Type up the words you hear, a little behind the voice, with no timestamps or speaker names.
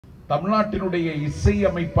தமிழ்நாட்டினுடைய இசை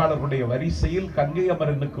அமைப்பாளர்களுடைய வரிசையில் கங்கை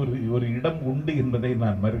அமரனுக்கு ஒரு இடம் உண்டு என்பதை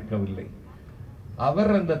நான் மறுக்கவில்லை.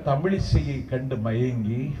 அவர் அந்த தமிழிசையை கண்டு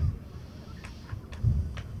மயங்கி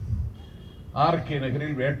ஆர்கே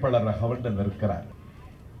நகரில் வேட்பாளராக வந்து நிற்கிறார்.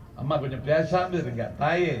 அம்மா கொஞ்சம் பேசாம இருங்க,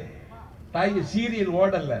 தாயே சீரியல்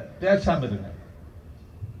ஓடல, பேசாம இருங்க.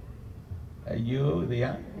 ஐயோ, இதை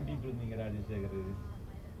ஏன் கூட்டிட்டு வந்தீங்க ராஜசேகர்?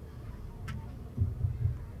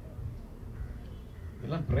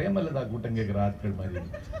 இதெல்லாம் பிரேமலதா கூட்டம் கேட்கிற ஆட்கள் மாதிரி.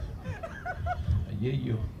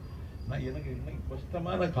 ஐயோ, நான் எனக்கு இன்னைக்கு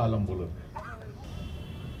கஷ்டமான காலம் போல இருக்கு.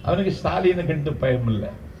 அவனுக்கு ஸ்டாலினை கண்டு பயம்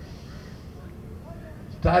இல்லை.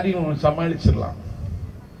 ஸ்டாலின் சமாளிச்சிடலாம்.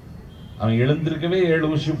 அவன் எழுந்திருக்கவே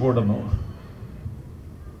 7 ஊசி போடணும்.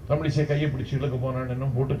 தமிழிசை கையை பிடிச்சு இழுக்க போனான்,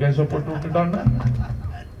 இன்னும் போட்டு கேச போட்டு விட்டுட்டான்.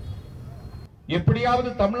 எப்படியாவது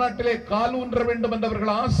தமிழ்நாட்டிலே கால் ஊன்ற வேண்டும் என்று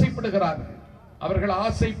அவர்கள் ஆசைப்படுகிறார்கள். அவர்கள்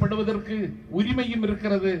ஆசைப்படுவதற்கு உரிமையும்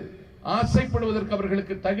இருக்கிறது, ஆசைப்படுவதற்கு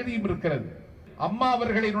அவர்களுக்கு தகுதியும் இருக்கிறது. அம்மா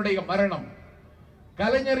அவர்களினுடைய மரணம்,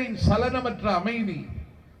 கலைஞரின் சலனமற்ற அமைதி,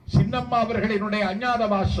 சின்னம்மா அவர்களினுடைய அஞ்ஞாத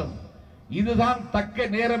வாசம், இதுதான் தக்க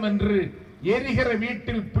நேரம் என்று எரிகிற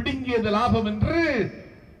வீட்டில் பிடுங்கியது லாபம் என்று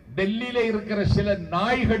டெல்லியில இருக்கிற சில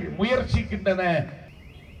நாய்கள் முயற்சிக்கின்றன.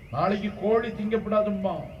 நாளைக்கு கோழி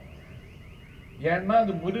திங்கப்படாதும்மா, ஏன்னா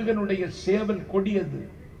அது முருகனுடைய சேவல் கொடியது,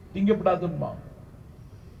 திங்கப்படாதும்மா.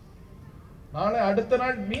 நாளை அடுத்த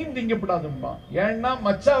நாள் மீன் திங்கப்படாதும்மா, ஏன்னா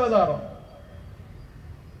மச்சாவதாரம்.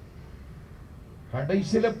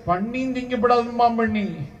 கடைசியில பன்னியும் திங்கப்படாதும்மா, பண்ணி,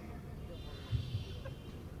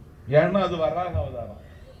 ஏன்னா அது வராக அவதாரம்.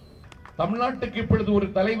 தமிழ்நாட்டுக்கு இப்பொழுது ஒரு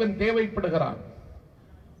தலைவன் தேவைப்படுகிறான்.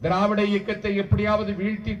 திராவிட இயக்கத்தை எப்படியாவது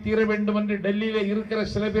வீழ்த்தி தீர வேண்டும் என்று டெல்லியில இருக்கிற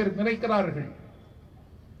சில பேர் நினைக்கிறார்கள்.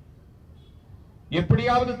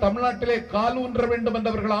 எப்படியாவது தமிழ்நாட்டிலே கால் ஊன்ற வேண்டும்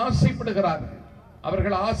என்று அவர்கள் ஆசைப்படுகிறார்கள்.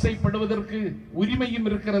 அவர்கள் ஆசைப்படுவதற்கு உரிமையும்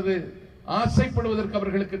இருக்கிறது, ஆசைப்படுவதற்கு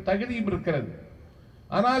அவர்களுக்கு தகுதியும் இருக்கிறது.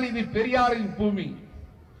 ஆனால் இது பெரியாரின் பூமி,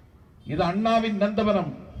 இது அண்ணாவின்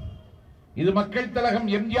நந்தவனம், இது மக்கள் திலகம்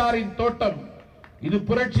எம்ஜிஆரின் தோட்டம், இது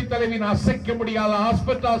புரட்சி தலைவின் அசைக்க முடியாத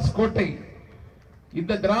ஆஸ்பெட்டாஸ் கோட்டை.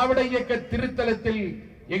 இந்த திராவிட இயக்க திருத்தலத்தில்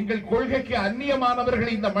எங்கள் கொள்கைக்கு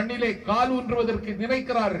அந்நியமானவர்கள் இந்த மண்ணிலே கால் ஊன்றுவதற்கு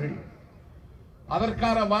நினைக்கிறார்கள்.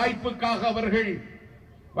 அதற்கான வாய்ப்புக்காக அவர்கள்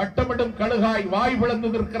வட்டமிடும் கழுகாய், வாய் பிளந்து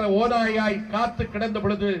நிற்கிற ஓநாயாய் காத்து கிடந்த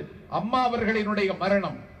பொழுது அம்மா அவர்களினுடைய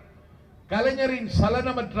மரணம், கலைஞரின்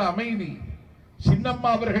சலனமற்ற அமைதி,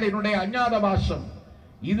 சின்னம்மா அவர்களினுடைய அஞ்ஞாத வாசம்,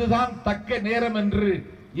 இதுதான் தக்க நேரம் என்று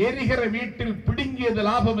எரிகிற வீட்டில் பிடுங்கியது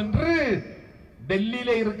லாபம் என்று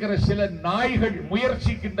டெல்லியில இருக்கிற சில நாய்கள்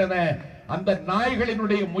முயற்சிக்கின்றன. அந்த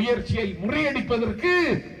நாய்களினுடைய முயற்சியை முறியடிப்பதற்கு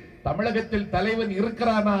தமிழகத்தில் தலைவன்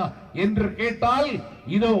இருக்கிறானா என்று கேட்டால்,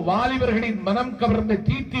 இதோ வாலிபர்களின் மனம் கவர்ந்த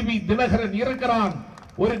டிடிவி தினகரன் இருக்கிறான்.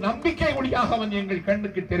 ஒரு நம்பிக்கை ஒளியாக அவன் எங்கள்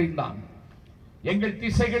கண்ணுக்கு தெரிந்தான். எங்கள்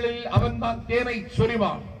திசைகளில் அவன் தான் தேனை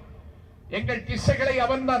சொரிவான், எங்கள் திசைகளை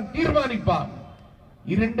அவன் தான் தீர்மானிப்பான்.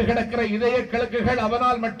 இருண்டு கிடக்கிற இதய கிழக்குகள்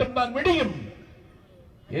அவனால் மட்டும்தான் விடியும்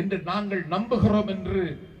என்று நாங்கள் நம்புகிறோம் என்று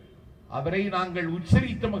அவரை நாங்கள்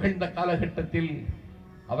உச்சரித்து மகிழ்ந்த காலகட்டத்தில்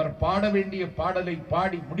அவர் பாட வேண்டிய பாடலை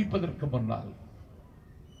பாடி முடிப்பதற்கு முன்னால்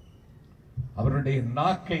அவருடைய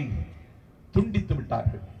நாக்கை துண்டித்து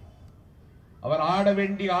விட்டார்கள். அவர் ஆட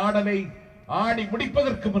வேண்டிய ஆடலை ஆடி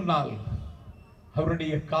முடிப்பதற்கு முன்னால்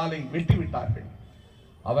அவருடைய காலை வெட்டிவிட்டார்கள்.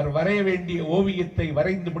 அவர் வரைய வேண்டிய ஓவியத்தை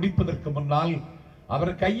வரைந்து முடிப்பதற்கு முன்னால்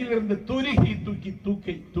அவர் கையில் இருந்து தூரிகை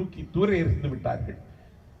தூக்கி தூர எறிந்து விட்டார்கள்.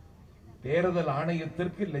 தேர்தல்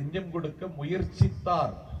ஆணையத்திற்கு லஞ்சம் கொடுக்க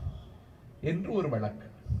முயற்சித்தார் என்று ஒரு வழக்கு.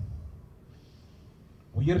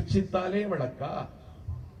 முயற்சித்தாலே வழக்கா?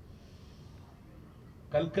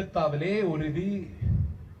 கல்கத்தாவிலே ஒரு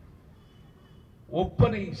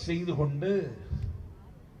ஒப்பனை செய்து கொண்டு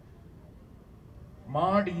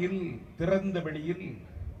மாடியில் திறந்த வெளியில்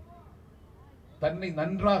தன்னை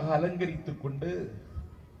நன்றாக அலங்கரித்துக் கொண்டு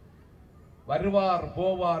வருவார்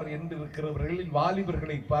போவார் என்று இருக்கிறவர்களில்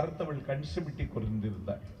வாலிபர்களை பார்த்தவள் கண் சிமிட்டிக்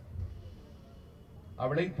கொண்டிருந்தார்.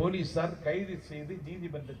 அவளை போலீசார் கைது செய்து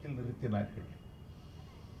நீதிமன்றத்தில் நிறுத்தினார்கள்.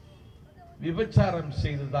 விபச்சாரம்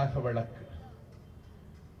செய்ததாக வழக்கு.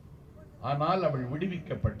 ஆனால் அவள்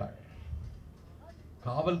விடுவிக்கப்பட்டாள்.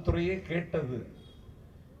 காவல்துறையே கேட்டது,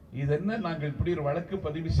 இதென்ன நாங்கள் இப்படி ஒரு வழக்கு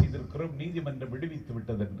பதிவு செய்திருக்கிறோம், நீதிமன்றம் விடுவித்து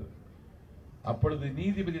விட்டது என்று. அப்பொழுது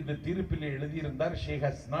நீதிபதி இந்த தீர்ப்பில் எழுதியிருந்தார், she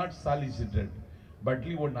has not solicited but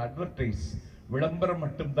he would advertise, விளம்பரம்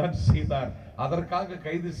மட்டும்தான் செய்தார், அதற்காக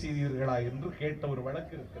கைது செய்தீர்களா என்று கேட்ட ஒரு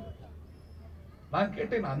வழக்கு இருக்கிறது. நான்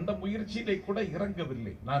கேட்டேன், அந்த முயற்சியிலே கூட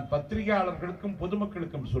இறங்கவில்லை. நான் பத்திரிகையாளர்களுக்கும்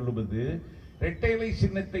பொதுமக்களுக்கும் சொல்லுவது, இரட்டை இலை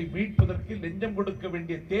சின்னத்தை மீட்பதற்கு லஞ்சம் கொடுக்க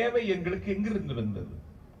வேண்டிய தேவை எங்களுக்கு எங்கிருந்து வந்தது?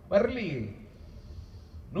 வரலையே.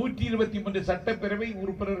 123 சட்டப்பேரவை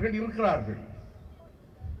உறுப்பினர்கள் இருக்கிறார்கள்,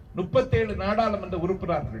 37 நாடாளுமன்ற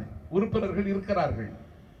உறுப்பினர்கள் இருக்கிறார்கள்.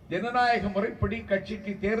 ஜனநாயக முறைப்படி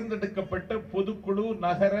கட்சிக்கு தேர்ந்தெடுக்கப்பட்ட பொதுக்குழு,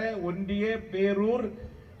 நகர, ஒன்றிய, பேரூர்,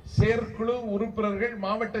 செயற்குழு உறுப்பினர்கள்,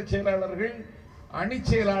 மாவட்ட செயலாளர்கள், அணி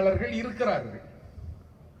செயலாளர்கள் இருக்கிறார்கள்.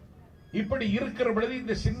 இப்படி இருக்கிற பொழுது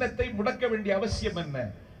இந்த சின்னத்தை முடக்க வேண்டிய அவசியம் என்ன?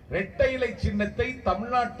 இரட்டை இலை சின்னத்தை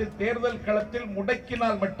தமிழ்நாட்டு தேர்தல் களத்தில்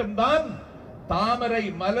முடக்கினால் மட்டும்தான் தாமரை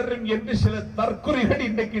மலரும் என்று சில தற்குறிகள்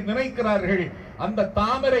இன்றைக்கு நினைக்கிறார்கள். அந்த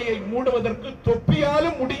தாமரையை மூடுவதற்கு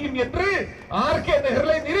தொப்பியாலும் முடியும் என்று ஆர்கே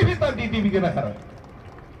நகரை நிரூபித்தார் டிடிவி நகர்.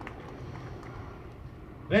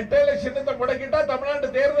 இரட்டை இலை சின்னத்தை முடக்கிட்டா தமிழ்நாட்டு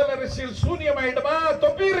தேர்தல் அரசியல் சூன்யமாயிடுமா?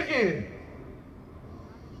 தொப்பி இருக்கு.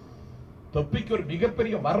 தொப்பிக்கு ஒரு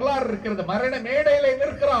மிகப்பெரிய வரலாறு இருக்கிறது. மரண மேடையில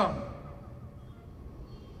நிற்கிறான்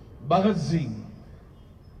பகத்சிங்.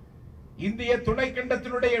 இந்திய துணை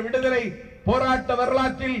கண்டத்தினுடைய விடுதலை போராட்ட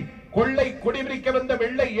வரலாற்றில் கொள்ளை கொடிபிடிக்க வந்த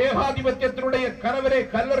வெள்ளை ஏகாதிபத்தியத்தினுடைய கணவரே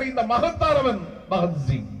கல்லறிந்த மகத்தானவன்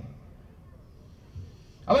பகத்சிங்.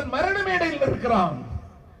 அவன் மரண மேடையில் இருக்கிறான்.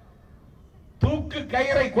 தூக்கு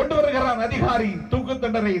கயிறை கொண்டு வருகிறான் அதிகாரி தூக்கு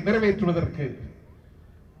தண்டனை நிறைவேற்றுவதற்கு.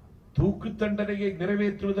 தூக்கு தண்டனையை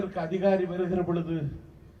நிறைவேற்றுவதற்கு அதிகாரி வருகிற பொழுது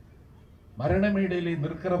மரண மேடையிலே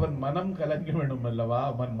நிற்கிறவன் மனம் கலங்க வேண்டும் அல்லவா?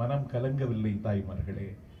 அவன் மனம் கலங்கவில்லை தாய்மார்களே.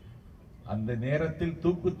 அந்த நேரத்தில்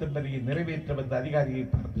தூக்கு தண்டனையை நிறைவேற்ற வந்த அதிகாரியை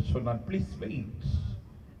பார்த்து சொன்னான், ப்ளீஸ் வெயிட்,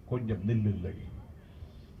 கொஞ்சம் நில்லுங்கள்.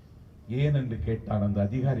 ஏன் என்று கேட்டான் அந்த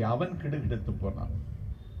அதிகாரி. அவன் கிடுகிடுத்து போனான்.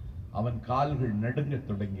 அவன் கால்கள் நடுங்க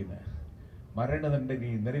தொடங்கின. மரண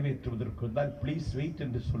தண்டனையை நிறைவேற்றுவதற்கு வந்தால் ப்ளீஸ் வெயிட்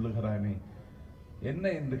என்று சொல்லுகிறானே, என்ன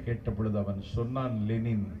என்று கேட்ட பொழுது அவன் சொன்னான்,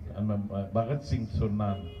 லெனின். பகத்சிங்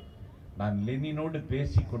சொன்னான், நான் லெனினோடு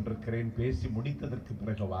பேசிக் கொண்டிருக்கிறேன், பேசி முடித்ததற்கு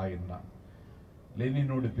பிறகு வா என்றான்.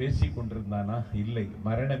 லெனினோடு பேசிக் கொண்டிருந்தானா? இல்லை.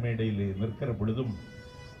 மரண மேடையில் நிற்கிற பொழுதும்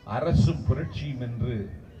அரசும் புரட்சியும் என்று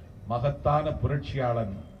மகத்தான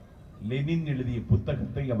புரட்சியாளன் லெனின் எழுதிய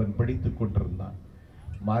புத்தகத்தை அவன் படித்துக் கொண்டிருந்தான்.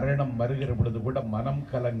 மரணம் வருகிற பொழுது கூட மனம்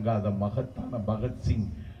கலங்காத மகத்தான பகத்சிங்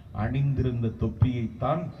அணிந்திருந்த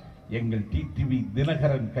தொப்பியைத்தான் எங்கள் டிடிவி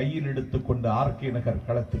தினகரன் கையில் எடுத்துக்கொண்டு ஆர்கே நகர்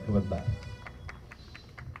களத்துக்கு வந்தார்.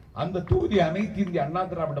 அந்த தொகுதி அனைத்து இந்திய அண்ணா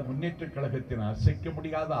திராவிட முன்னேற்ற கழகத்தின் அசைக்க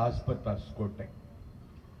முடியாத ஆஸ்பெட்டாஸ் கோட்டை.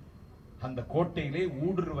 அந்த கோட்டையிலே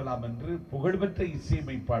ஊடுருவலாம் என்று புகழ்பெற்ற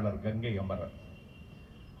இசையமைப்பாளர் கங்கை அமரன்,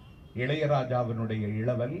 இளையராஜாவினுடைய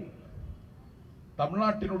இளவல்,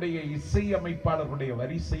 தமிழ்நாட்டினுடைய இசை அமைப்பாளர்களுடைய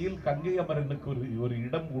வரிசையில் கங்கை அமரனுக்கு ஒரு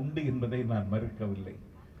இடம் உண்டு என்பதை நான் மறுக்கவில்லை.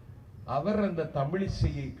 அவர் அந்த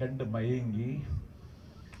தமிழிசையை கண்டு மயங்கி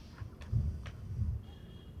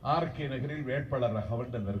ஆர்கே நகரில் வேட்பாளராக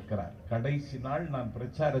வந்து நிற்கிறார். கடைசி நாள் நான்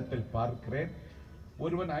பிரச்சாரத்தில் பார்க்கிறேன்,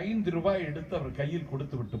 ஒருவன் 5 ரூபாய் எடுத்து அவர் கையில்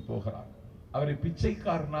கொடுத்து விட்டு போகிறார். அவரை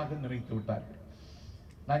பிச்சைக்காரனாக நினைத்து விட்டார்கள்.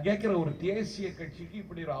 நான் கேட்கிற, ஒரு தேசிய கட்சிக்கு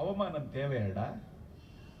இப்படி ஒரு அவமானம் தேவையாடா?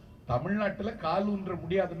 தமிழ்நாட்டில் கால் ஊன்ற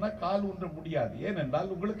முடியாதுன்னா கால் ஊன்ற முடியாது.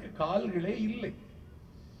 ஏனென்றால் உங்களுக்கு கால்களே இல்லை.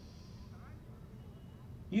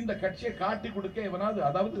 இந்த கட்சியை காட்டி கொடுக்க எவனாவது,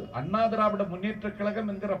 அதாவது அண்ணா திராவிட முன்னேற்ற கழகம்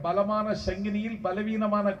என்கிற பலமான சங்கினியில்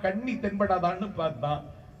பலவீனமான கண்ணி தென்படாதான்னு பார்த்தான்.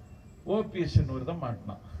 ஓபிஎஸ் ஒருத்தன்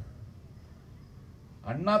மாட்டினான்.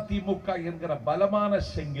 அண்ணா திமுக என்கிற பலமான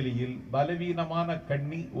சங்கிலியில் பலவீனமான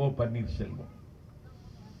கண்ணி ஓ பன்னீர்செல்வம்.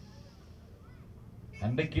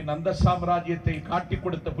 அன்றைக்கு நந்த சாம்ராஜ்யத்தை காட்டி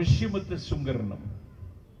கொடுத்த புஷ்யமுத்து சுங்கரனும்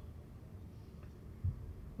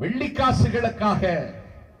வெள்ளிக்காசுகளுக்காக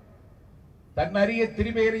தன் அரிய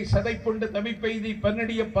திருவேரை சதை கொண்டு தமிப்பெய்தி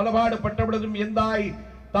பன்னடிய பலபாடு பட்டவிடதும் எந்தாய்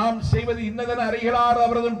தாம் செய்வது இன்னதென அறிகிறார்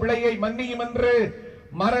அவரதும் பிழையை மன்னியும் என்று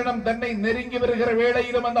மரணம் தன்னை நெருங்கி வருகிற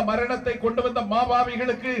வேளையிலும் அந்த மரணத்தை கொண்டு வந்த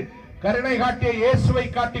மாபாவிகளுக்கு கருணை காட்டிய இயேசுவை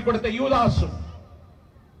காட்டி கொடுத்த யூதாசும்,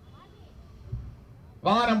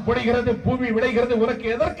 வானம் பொழிகிறது, பூமி விளைகிறது, உனக்கு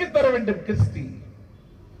எதற்கு தர வேண்டும் கிறிஸ்தி?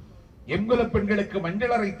 எங்குல பெண்களுக்கு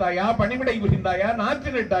மஞ்சள் அரைத்தாயா, பணிவிடை புரிந்தாயா,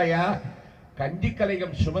 நாற்று நட்டாயா, கஞ்சி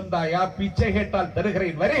கலையம் சுமந்தாயா, பிச்சை கேட்டால்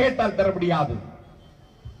தருகிறேன், வரி கேட்டால் தர முடியாது.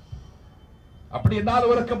 அப்படி என்றால்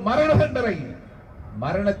உனக்கு மரண தண்டனை,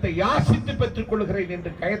 மரணத்தை யாசித்து பெற்றுக் கொள்கிறேன்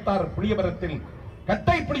என்று கயத்தார் புளியமரத்தில்,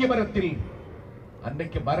 கட்டை புளியமரத்தில்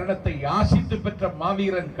அன்னைக்கு மரணத்தை யாசித்து பெற்ற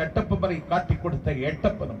மாவீரன் கட்டப்பமரை காட்டிக் கொடுத்த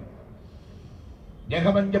எட்டப்பனும்,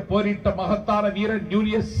 ஜெகமஞ்ச போரிட்ட மகத்தான வீரன்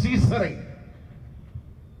ஜூலியஸ் சீசரை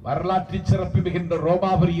வரலாற்று சிறப்பு மிகுந்த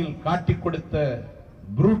ரோமாபுரியில் காட்டிக் கொடுத்த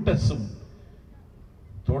புரூட்டஸும்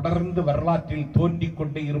தொடர்ந்து வரலாற்றில் தோன்றிக்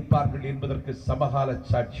கொண்டே இருப்பார்கள் என்பதற்கு சமகால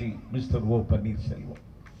சாட்சி மிஸ்டர் ஓ பன்னீர்செல்வம்.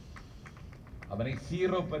 அவனை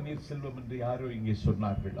சீரோ பன்னீர்செல்வம் என்று யாரோ இங்கே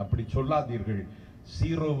சொன்னார்கள். அப்படி சொல்லாதீர்கள்.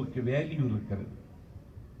 சீரோவுக்கு வேல்யூ இருக்கிறது.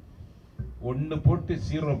 1 போட்டு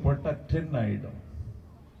 0 போட்டா 10 ஆயிடும்.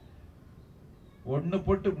 ஒன்னு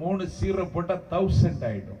போட்டு 3 0 போட்டா 1000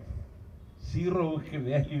 ஆயிடும். ஜீரோவுக்கு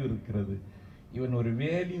வேல்யூ இருக்கிறது. இவன் ஒரு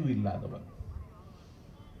வேல்யூ இல்லாதவன்.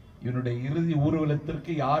 இவனுடைய இறுதி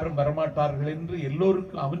ஊர்வலத்திற்கு யாரும் வரமாட்டார்கள் என்று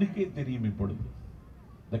எல்லோருக்கும் அவனுக்கே தெரியும். இப்பொழுது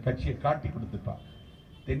இந்த கட்சியை காட்டி கொடுத்துட்டான்.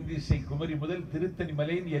 தென்திசை குமரி முதல் திருத்தணி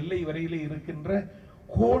மலையின் எல்லை வரையிலே இருக்கின்ற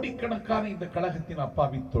கோடிக்கணக்கான இந்த கழகத்தின்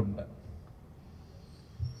அப்பாவி தொண்டன்.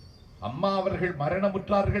 அம்மா அவர்கள்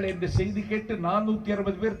மரணமுற்றார்கள் என்ற செய்தி கேட்டு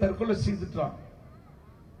 460 பேர் தற்கொலை செய்துட்டான்.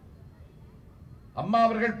 அம்மா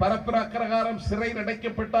அவர்கள் பரப்பிராக்கிரகாரம் சிறையில்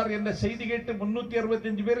அடைக்கப்பட்டார் என்ற செய்தி கேட்டு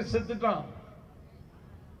 365 பேர் செத்துட்டான்.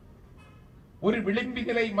 ஒரு விளிம்பி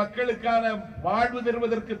நிலை மக்களுக்கான வாழ்வு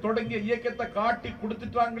தருவதற்கு தொடங்கிய இயக்கத்தை காட்டி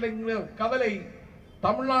கொடுத்துட்டாங்களே கவலை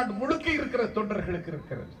தமிழ்நாடு முழுக்க இருக்கிற தொண்டர்களுக்கு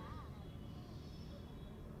இருக்கிறது.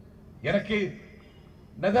 எனக்கு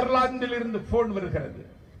நெதர்லாந்தில் இருந்து போன் வருகிறது,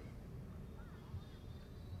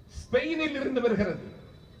 ஸ்பெயினில் இருந்து வருகிறது,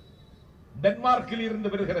 டென்மார்க்கில்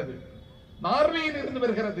இருந்து வருகிறது, நார்வேயில் இருந்து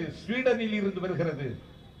வருகிறது, ஸ்வீடனில் இருந்து வருகிறது.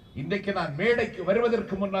 இன்றைக்கு நான் மேடைக்கு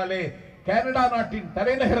வருவதற்கு முன்னாலே கனடா நாட்டின்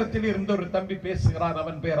தலைநகரத்தில் இருந்து ஒரு தம்பி பேசுகிறான்.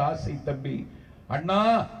 அவன் பேர் ஆசை தம்பி. அண்ணா,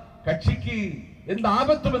 கட்சிக்கு எந்த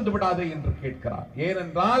ஆபத்து வந்து விடாதே என்று கேட்கிறான்.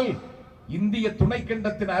 ஏனென்றால் இந்திய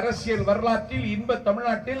துணைக்கண்டத்தின் அரசியல் வரலாற்றில் இன்ப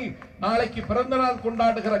தமிழ்நாட்டில் நாளைக்கு பிறந்த நாள்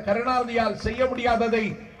கொண்டாடுகிற கருணாநிதியால் செய்ய முடியாததை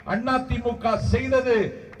அதிமுக செய்தது.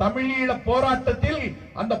 தமிழீழ போராட்டத்தில்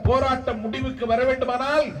அந்த போராட்டம் முடிவுக்கு வர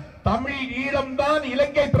வேண்டுமானால் தமிழ் ஈழம்தான்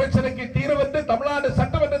இலங்கை பிரச்சனைக்கு தீர்வு என்று தமிழ்நாடு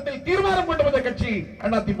சட்டமன்றத்தில் தீர்மானம் கொண்டு வந்த கட்சி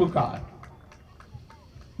அதிமுக.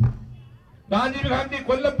 ராஜீவ்காந்தி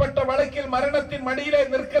கொல்லப்பட்ட வழக்கில் மரணத்தின் மடியிலே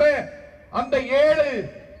நிற்கிற அந்த 7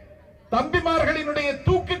 தம்பிமார்களினுடைய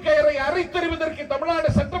தூக்கு கயிறை அரைத்தறிவதற்கு தமிழ்நாடு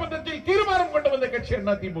சட்டமன்றத்தில் தீர்மானம் கொண்டு வந்த கட்சி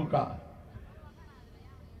அதிமுக.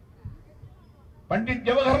 பண்டிட்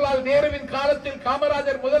ஜவஹர்லால் நேருவின் காலத்தில்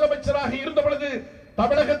காமராஜர் முதலமைச்சராக இருந்த பொழுது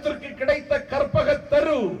தமிழகத்திற்கு கிடைத்த கற்பக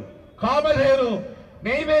தரு, காமதேனு,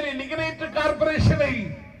 நெய்வேலி லிக்னைட் கார்பரேஷனை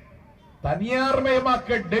தனியார்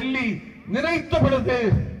மயமாக்க டெல்லி நினைத்த பொழுது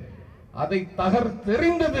அதை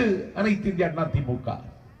தகர்த்தெறிந்தது அனைத்து இந்திய அண்ணா திமுக.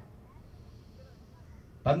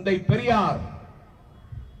 தந்தை பெரியார்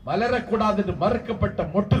மலரக்கூடாது என்று மறுக்கப்பட்ட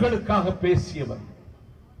மொட்டுகளுக்காக பேசியவர்.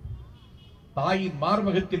 தாயின்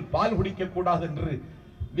மார்பகத்தில் பால் குடிக்க கூடாது என்று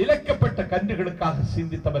விலக்கப்பட்ட கன்றுகளுக்காக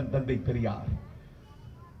சிந்தித்தவன் தந்தை பெரியார்.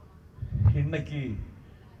 இன்னைக்கு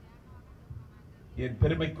என்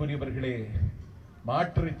பெருமைக்குரியவர்களே,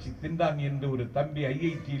 மாற்றிறைச்சி திண்டான் என்று ஒரு தம்பி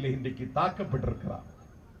ஐஐடியில் இன்றைக்கு தாக்கப்பட்டிருக்கிறார்.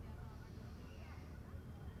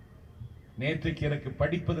 நேற்றைக்கு எனக்கு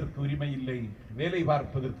படிப்பதற்கு உரிமை இல்லை, வேலை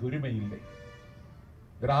பார்ப்பதற்கு உரிமை இல்லை.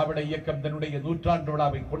 திராவிட இயக்கம் தன்னுடைய 100ஆண்டு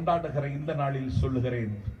விழாவை கொண்டாடுகிற இந்த நாளில்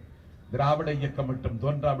சொல்லுகிறேன், திராவிட இயக்கம் மட்டும்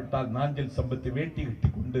தோன்றாவிட்டால் நாஞ்சில் சம்பத்தை வேட்டி கட்டி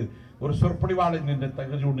கொண்டு ஒரு சொற்பொழிவாளர் நின்ற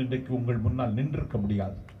தகுதியோடு இன்றைக்கு உங்கள் முன்னால் நின்றிருக்க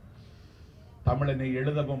முடியாது. தமிழனை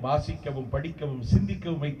எழுதவும் வாசிக்கவும் படிக்கவும்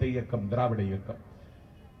சிந்திக்கவும் வைத்த இயக்கம் திராவிட இயக்கம்.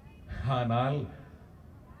 ஆனால்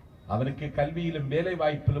அவனுக்கு கல்வியிலும் வேலை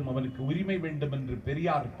வாய்ப்பிலும் அவனுக்கு உரிமை வேண்டும் என்று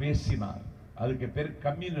பெரியார் பேசினார். அதுக்கு பேர்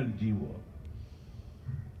கம்யூனல் ஜீவோ.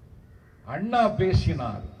 அண்ணா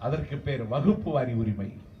பேசினார், அதற்கு பேர் வகுப்பு வாரி உரிமை.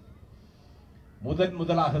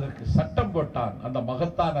 முதலாக அதற்கு சட்டம் போட்டான். அந்த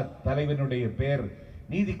மகத்தான தலைவனுடைய பெயர்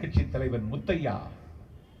நீதி கட்சி தலைவன் முத்தையா.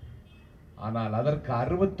 ஆனால் அதற்கு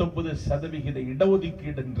 69%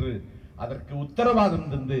 இடஒதுக்கீடு என்று அதற்கு உத்தரவாதம்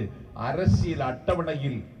தந்து அரசியல்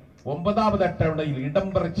அட்டவணையில் 9வது அட்டவணையில்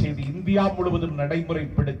இடம்பெற செய்து இந்தியா முழுவதும்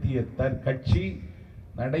நடைமுறைப்படுத்திய கட்சி,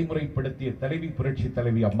 நடைமுறைப்படுத்திய தலைவி புரட்சி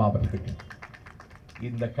தலைவி அம்மா அவர்கள்.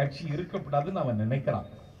 இந்த கட்சி இருக்கப்படாதுன்னு அவன் நினைக்கிறான்.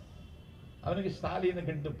 அவனுக்கு ஸ்டாலினை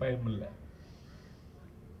கண்டு பயம் இல்லை.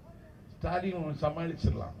 ஸ்டாலின்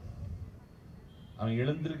சமாளிச்சிடலாம். அவன்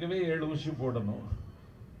எழுந்திருக்கவே 7 ஊசி போடணும்.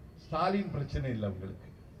 ஸ்டாலின் பிரச்சனை இல்லை அவங்களுக்கு.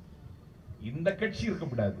 இந்த கட்சி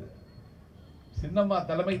இருக்கக்கூடாது. சின்னம்மா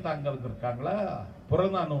தலைமை தாங்க வந்திருக்காங்களா?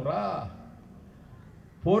 புறநானூரா,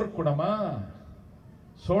 போர்க்குணமா,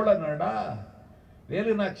 சோழ நாடா,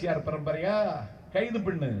 வேலுநாச்சியார் பரம்பரையா? கைது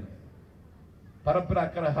பண்ணு, பரப்புற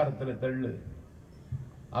அக்கரகாரத்தில் தள்ளு.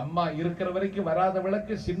 அம்மா இருக்கிற வரைக்கும் வராத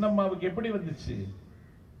விளக்கு சின்னம்மாவுக்கு எப்படி வந்துச்சு?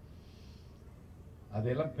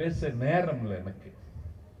 அதெல்லாம் பேச நேரம் இல்லை எனக்கு.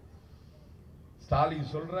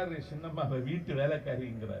 ஸ்டாலின் சொல்றாரு, சின்னம்மாவை வீட்டு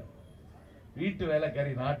வேலைக்காரிங்கிறார். வீட்டு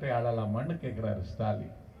வேலைக்காரி நாட்டை ஆளலாமான்னு கேட்கிறாரு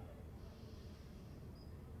ஸ்டாலின்.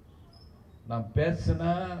 நான்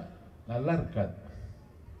பேசினா நல்லா இருக்காது.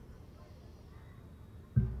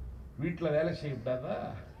 வீட்டில் வேலை செய்யக்கூடாதா?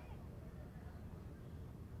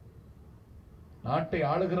 நாட்டை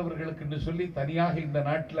ஆளுகிறவர்களுக்கு சொல்லி தனியாக இந்த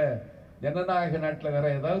நாட்டில், ஜனநாயக நாட்டில் வேற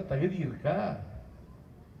ஏதாவது தகுதி இருக்கா?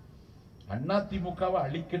 அண்ணா திமுகவை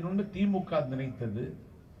அழிக்கணும்னு திமுக நினைத்தது,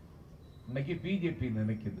 இன்னைக்கு பிஜேபி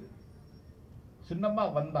நினைக்குது. சின்னம்மா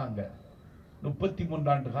வந்தாங்க. 33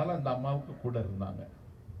 ஆண்டு காலம் அந்த அம்மாவுக்கு கூட இருந்தாங்க.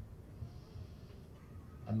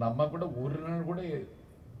 அந்த அம்மா கூட ஒரு நாள் கூட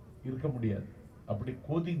இருக்க முடியாது. அப்படி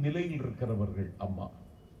கொதி நிலையில் இருக்கிறவர்கள் அம்மா.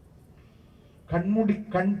 கண்மூடி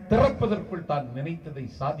கண் திறப்பதற்குள் தான் நினைத்ததை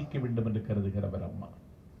சாதிக்க வேண்டும் என்று கருதுகிறவர் அம்மா.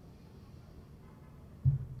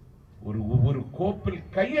 ஒவ்வொரு கோப்பில்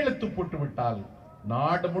கையெழுத்து போட்டு விட்டால்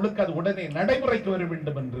நாடு முழுக்க அது உடனே நடைமுறைக்கு வர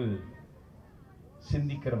வேண்டும் என்று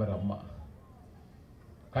சிந்திக்கிறவர் அம்மா.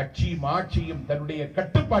 கட்சியும் ஆட்சியும் தன்னுடைய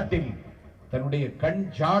கட்டுப்பாட்டில் தன்னுடைய கண்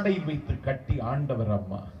ஜாடையில் வைத்து கட்டி ஆண்டவர்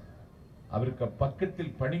அம்மா. அவருக்கு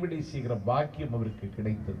பக்கத்தில் பணிவிடை செய்கிற பாக்கியம் அவருக்கு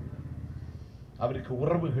கிடைத்தது. அவருக்கு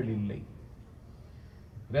உறவுகள் இல்லை.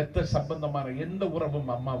 இரத்த சம்பந்தமான எந்த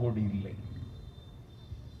உறவும் அம்மாவோடு இல்லை.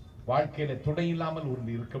 வாழ்க்கையில துணை இல்லாமல்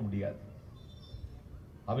ஒன்று இருக்க முடியாது.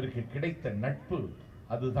 அவருக்கு கிடைத்த நட்பு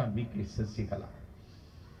அதுதான் வி.கே. சசிகலா.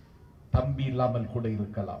 தம்பி இல்லாமல் கூட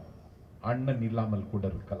இருக்கலாம், அண்ணன் இல்லாமல் கூட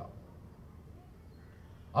இருக்கலாம்,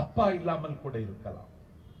 அப்பா இல்லாமல் கூட இருக்கலாம்,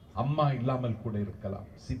 அம்மா இல்லாமல் கூட இருக்கலாம்,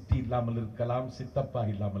 சித்தி இல்லாமல் இருக்கலாம், சித்தப்பா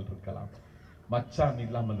இல்லாமல் இருக்கலாம், மச்சான்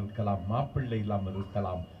இல்லாமல் இருக்கலாம், மாப்பிள்ளை இல்லாமல்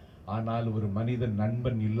இருக்கலாம். ஆனால் ஒரு மனிதன்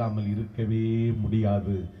நண்பன் இல்லாமல் இருக்கவே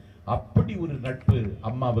முடியாது. அப்படி ஒரு நட்பு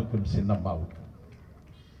அம்மாவுக்கும் சின்னம்மாவுக்கும்.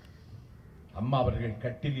 அம்மா அவர்கள்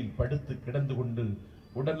கட்டிலில் படுத்து கிடந்து கொண்டு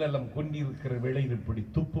உடல்நலம் கொண்டிருக்கிற வேளையில் இப்படி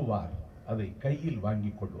துப்புவார், அதை கையில்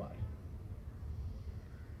வாங்கிக் கொள்வார்.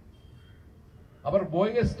 அவர்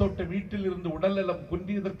போயஸ் தோட்ட வீட்டில் இருந்து உடல்நலம்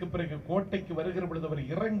குன்றியதற்கு பிறகு கோட்டைக்கு வருகிற பொழுது அவர்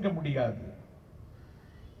இறங்க முடியாது.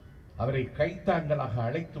 அவரை கைத்தாங்கலாக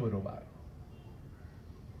அழைத்து வருவார்.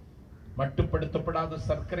 மட்டுப்படுத்தப்படாத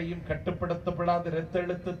சர்க்கரையும் கட்டுப்படுத்தப்படாத இரத்த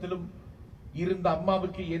அழுத்தத்திலும் இருந்த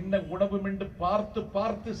அம்மாவுக்கு என்ன உணவு என்று பார்த்து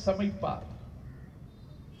பார்த்து சமைப்பார்.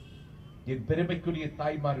 என் பெருமைக்குரிய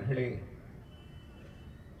தாய்மார்களே,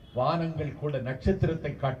 வானங்கள் கூட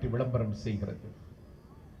நட்சத்திரத்தை காட்டி விளம்பரம் செய்கிறது,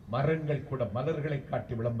 மரங்கள் கூட மலர்களை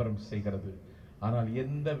காட்டி விளம்பரம் செய்கிறது. ஆனால்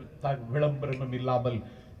எந்த விளம்பரமும் இல்லாமல்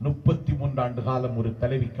 33 ஆண்டு காலம் ஒரு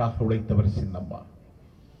தலைவிக்காக உழைத்தவர் சின்னம்மா.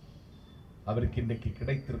 அவருக்கு இன்றைக்கு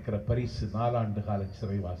கிடைத்திருக்கிற பரிசு 4 ஆண்டு கால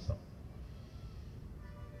சிறைவாசம்.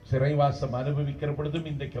 சிறைவாசம் அனுபவிக்கிற பொழுதும்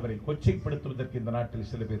இன்றைக்கு அவரை கொச்சைப்படுத்துவதற்கு இந்த நாட்டில்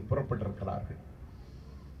சில பேர் புறப்பட்டிருக்கிறார்கள்.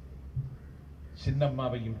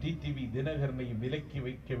 சின்னம்மாவையும் டிடிவி தினகரனையும் விலக்கி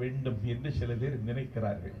வைக்க வேண்டும் என்று சில பேர்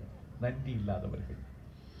நினைக்கிறார்கள். நன்றி இல்லாதவர்கள்.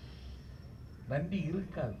 நன்றி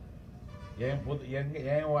இருக்காது.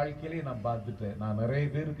 என் வாழ்க்கையிலே நான் பார்த்துட்டேன். நான் நிறைய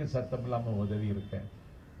பேருக்கு சத்தம் இல்லாம உதவி இருக்கேன்.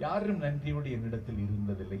 யாரும் நன்றியோடு என்னிடத்தில்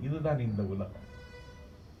இருந்ததில்லை. இதுதான் இந்த உலகம்.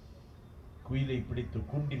 குயிலை பிடித்து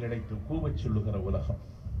கூண்டில் அடைத்து கூவச் சொல்லுகிற உலகம்,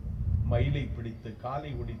 மயிலை பிடித்து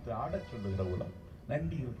காலை ஒடித்து ஆடச் சொல்லுகிற உலகம்.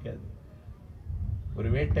 நன்றி இருக்காது. ஒரு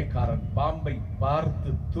வேட்டைக்காரன் பாம்பை பார்த்து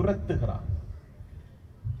துரத்துகிறான்.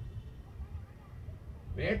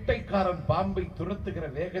 வேட்டைக்காரன் பாம்பை துரத்துகிற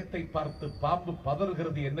வேகத்தை பார்த்து பாம்பு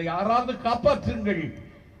பதறுகிறது. என்னை யாராவது காப்பாற்றுங்கள்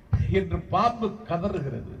என்று பாம்பு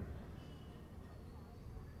கதறுகிறது.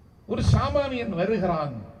 ஒரு சாமானியன்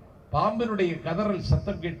வருகிறான். பாம்பினுடைய கதறல்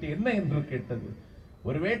சத்தம் கேட்டு என்ன என்று கேட்டது.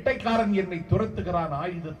 ஒரு வேட்டைக்காரன் என்னை துரத்துகிறான்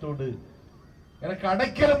ஆயுதத்தோடு, எனக்கு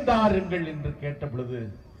அடைக்கலம் தாருங்கள் என்று கேட்ட பொழுது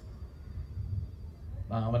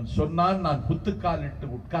அவன் சொன்னான், நான் குத்துக்கால் இட்டு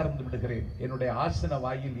உட்கார்ந்து விடுகிறேன், என்னுடைய ஆசன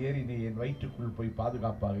வாயில் ஏறி நீ என் வயிற்றுக்குள் போய்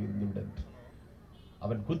பாதுகாப்பாக இருந்து விடு.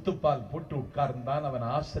 அவன் குத்துப்பால் போட்டு உட்கார்ந்தான். அவன்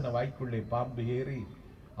ஆசன வாய்க்குள்ளே பாம்பு ஏறி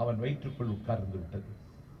அவன் வயிற்றுக்குள் உட்கார்ந்து விட்டது.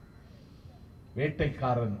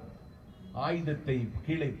 வேட்டைக்காரன் ஆயுதத்தை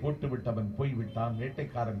கீழே போட்டுவிட்டு அவன் போய்விட்டான்.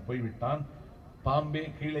 வேட்டைக்காரன் போய்விட்டான். பாம்பே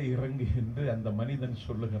கீழே இறங்கு என்று அந்த மனிதன்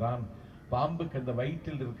சொல்லுகிறான். பாம்புக்கு அந்த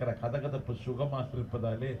வயிற்றில் இருக்கிற கதகதப்பு சுகமாக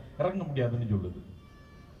இருப்பதாலே இறங்க முடியாதுன்னு சொல்லுது.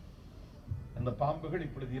 அந்த பாம்புகள்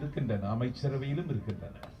இப்பொழுது இருக்கின்றன, அமைச்சரவையிலும்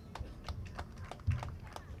இருக்கின்றன.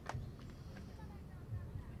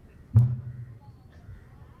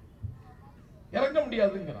 இறங்க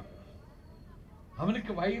முடியாதுங்கிறான்.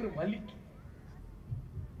 அவனுக்கு வயிறு வலிக்கு.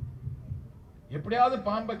 எப்படியாவது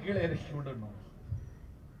பாம்பை கீழே இறக்கி விடணும்.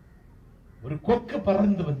 ஒரு கொக்கு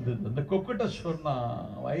பறந்து வந்தது. அந்த கொக்கிட்ட சொன்னா,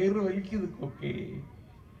 வயிறு வலிக்குது கொக்கே,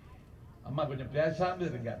 அம்மா கொஞ்சம் பேசாம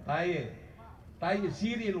இருங்க, தாயே தாயே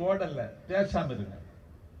சீரியல் ஓடல, பேசாம இருங்க.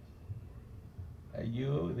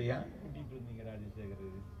 ஐயோ, இதை ஏன் கூட்டிட்டு வந்தீங்க ராஜசேகர்?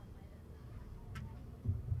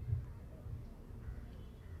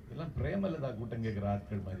 இதெல்லாம் பிரேமலதா கூட்டம் கேட்கிற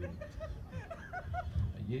ஆட்கள் மாதிரி.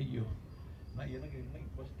 ஐயோ, நான் எனக்கு இன்னைக்கு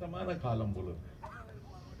கஷ்டமான காலம் போல இருக்கு.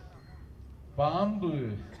 பாம்பு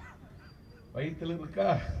வயிற்றுல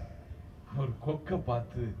இருக்கா, ஒரு கொக்கை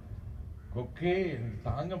பார்த்து, கொக்கே எனக்கு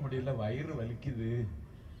தாங்க முடியல, வயிறு வலிக்குது,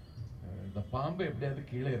 இந்த பாம்பை எப்படியாவது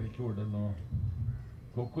கீழே இறக்கி விடணும்.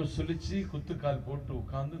 கொக்கு சுழிச்சு குத்துக்கால் போட்டு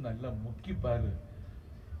உட்கார்ந்து நல்லா முக்கி பாரு,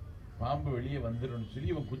 பாம்பு வெளியே வந்துடும்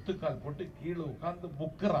சொல்லி இவன் குத்துக்கால் போட்டு கீழே உட்கார்ந்து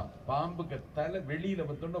முக்கிறான். பாம்புக்கு தலை வெளியில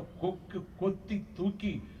வந்தோன்னா கொக்கு கொத்தி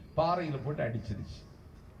தூக்கி பாறையில போட்டு அடிச்சிருச்சு.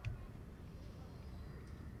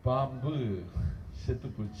 பாம்பு செத்து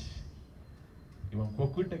போச்சு. இவன்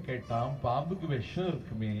கொக்கிட்ட கேட்டான், பாம்புக்கு விஷம்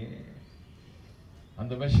இருக்குமே,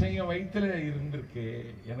 அந்த விஷயம் வயிற்றுல இருந்திருக்கு,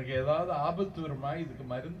 எனக்கு ஏதாவது ஆபத்து வருமா, இதுக்கு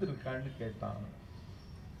மருந்து இருக்கான்னு கேட்டான்.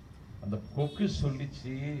 அந்த கொக்கு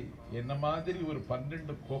சொல்லிச்சு, என்ன மாதிரி ஒரு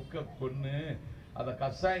 12 கொக்க கொன்னு அதை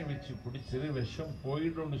கஷாயம் வச்சு குடிச்சிரு விஷம்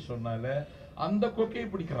போயிடும்னு சொன்னால அந்த கொக்கையை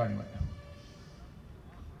பிடிக்கிறாங்க.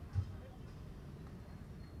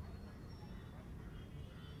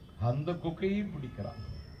 அந்த கொக்கையை பிடிக்கிறான்.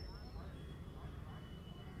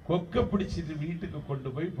 கொக்க பிடிச்சிட்டு வீட்டுக்கு கொண்டு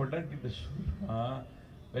போய் பொண்டாட்டிட்ட சொல்றான்,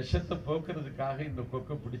 விஷத்தை போக்குறதுக்காக இந்த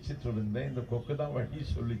கொக்க பிடிச்சிட்டு இருந்தேன், இந்த கொக்கு தான் வழி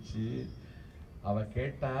சொல்லிச்சு. அவ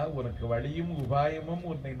கேட்டா, உனக்கு வழியும் உபாயமும்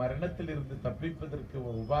உன்னை மரணத்தில் இருந்து தப்பிப்பதற்கு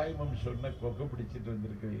உபாயமும் சொன்ன கொக்க பிடிச்சிட்டு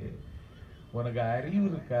வந்திருக்கு, உனக்கு அறிவு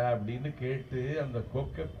இருக்கா அப்படின்னு கேட்டு அந்த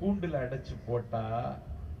கொக்க கூண்டுல அடைச்சு போட்டா.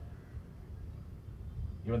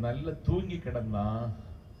 இவன் நல்ல தூங்கி கிடந்தான்.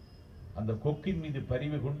 அந்த கொக்கின் மீது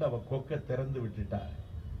பரிவு கொண்டு அவ கொக்க திறந்து விட்டுட்டா.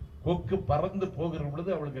 கொக்கு பறந்து போகிற பொழுது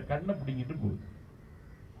அவளுக்கு கண்ணை பிடிங்கிட்டு போகுது.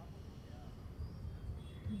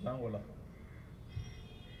 இதுதான் உலகம்.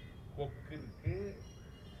 கொக்கு இருக்கு,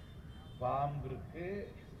 பாம்பு இருக்கு,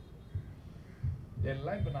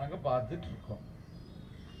 எல்லாம் இப்ப நாங்க பார்த்துட்டு இருக்கோம்.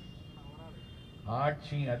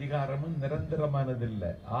 ஆட்சி அதிகாரமும் நிரந்தரமானது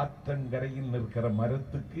இல்ல. ஆற்றங்கரையில் நிற்கிற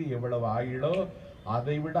மரத்துக்கு எவ்வளவு ஆயுளோ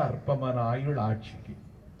அதை விட அற்பமான ஆயுள் ஆட்சிக்கு.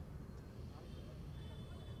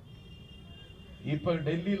 இப்ப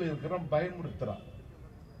டெல்லியில இருக்கிறோம், பயமுறுத்துறான்.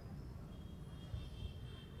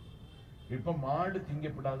 இப்ப மாடு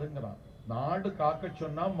திங்கப்படாதுங்கிறான், நாடு காக்க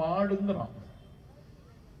சொன்னா மாடுங்கிறான்,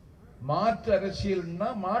 மாற்று அரசியல்னா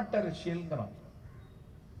மாட்டு அரசியல்ங்கிறான்.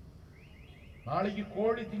 நாளைக்கு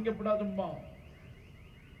கோழி திங்கப்படாதும்பா,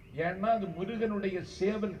 ஏன்னா அது முருகனுடைய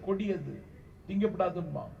சேவல் கொடி, அது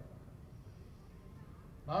திங்கப்படாதும்பா.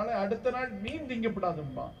 நாளை அடுத்த நாள் மீன்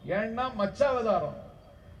திங்கப்படாதும்பா, ஏன்னா மச்சாவதாரம்.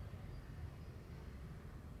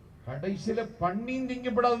 கடைசியில பன்னியும்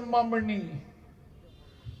திங்கப்படாதும்பா, பண்ணி,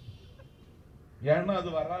 ஏன்னா அது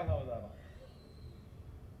வராக அவதாரம்.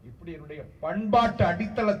 இப்படி என்னுடைய பண்பாட்டு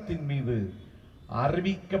அடித்தளத்தின் மீது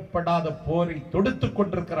அறிவிக்கப்படாத போரை தொடுத்துக்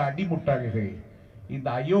கொண்டிருக்கிற அடிமுட்டாள்கள் இந்த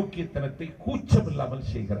அயோக்கியத்தனத்தை கூச்சமில்லாமல்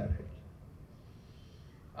செய்கிறார்கள்.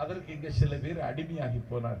 அதற்கு இங்க சில பேர் அடிமையாகி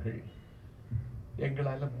போனார்கள்.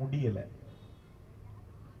 எங்களால முடியல.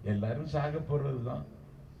 எல்லாரும் சாக போறதுதான்.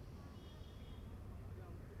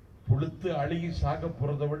 புழுத்து அழுகி சாக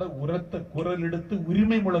போறதை விட உரத்த குரல் எடுத்து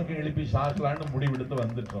உரிமை முழக்கம் எழுப்பி சாகலான்னு முடிவெடுத்து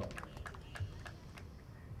வந்துட்டோம்.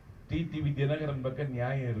 டிடிவி தினகரன் பக்கம்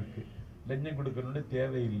நியாயம் இருக்கு, லஞ்சம் கொடுக்கணும்னு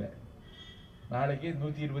தேவையில்லை. நாளைக்கே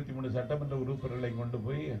 123 சட்டமன்ற உறுப்பினர்களை கொண்டு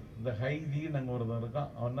போய் இந்த ஹைதி நாங்க ஒருத்தன்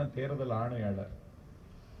இருக்கான், அவன் தான் தேர்தல் ஆணையாளர்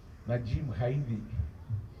நஜீம் ஹைதி,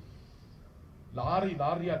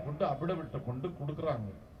 லாரியா கொண்டு அபிடவிட்ட கொண்டு கொடுக்குறாங்க.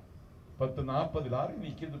 10-40 லாரி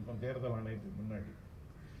நிக்குது தேர்தல் ஆணையத்துக்கு முன்னாடி,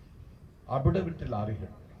 அபிடவிட்டு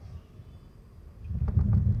லாரிகள்.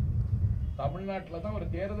 தமிழ்நாட்டில் தான் ஒரு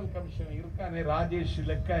தேர்தல் கமிஷன் இருக்கானே, ராஜேஷ்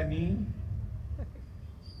லக்கானி.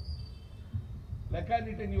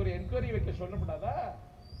 லக்கானிட்ட நீ ஒரு என்கொயரி வைக்க சொல்லப்படாதா?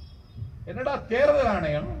 என்னடா தேர்தல்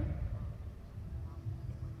ஆணையம்?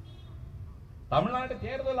 தமிழ்நாடு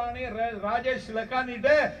தேர்தல் ஆணையர் ராஜேஷ் லக்கானிட்ட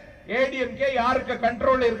ஏடிஎம்கே யாருக்கு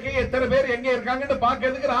கண்ட்ரோல் இருக்கு, எத்தனை பேர் எங்க இருக்காங்கன்னு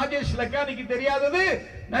பாக்கிறதுக்கு ராஜேஷ் லக்கானிக்கு தெரியாதது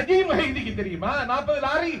நஜீம் ஹைதிக்கு தெரியுமா? 40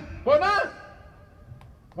 லாரி போனா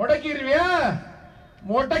முடக்கிடுவியா?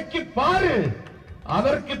 முடக்கி பாரு,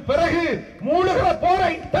 அதற்கு பிறகு மூடுகிற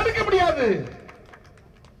போரை தடுக்க முடியாது.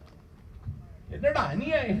 என்னடா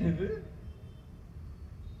அநியாயம் இது?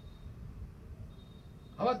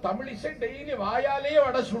 அவ தமிழிசை டெய்லி வாயாலே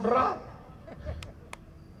வடை சுடுறா.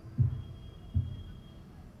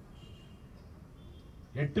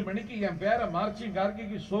 எட்டு மணிக்கு என் பேரை மார்ச்சிங்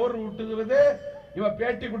கார்கிக்கு சோறு ஊட்டுகிறது இவ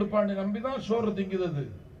பேட்டி கொடுப்பான்னு நம்பிதான் சோறு திங்குது.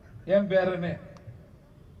 என் பேரனே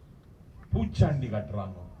பூச்சாண்டி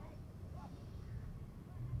காட்டுறாங்க.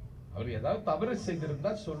 அவர் ஏதாவது தவறு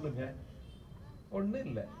செய்திருந்தா சொல்லுங்க, ஒண்ணு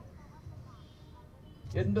இல்லை.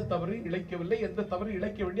 எந்த தவறையும் இழைக்கவில்லை, எந்த தவறு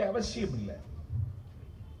இழைக்க வேண்டிய அவசியம் இல்லை.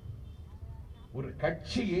 ஒரு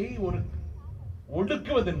கட்சியை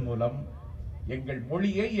ஒடுக்குவதன் மூலம் எங்கள்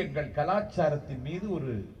மொழியை, எங்கள் கலாச்சாரத்தின் மீது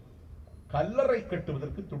ஒரு கல்லறை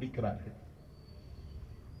கட்டுவதற்கு துடிக்கிறார்கள்.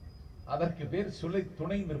 அதற்கு பேர் சுலை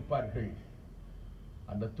துணை நிற்பார்கள்.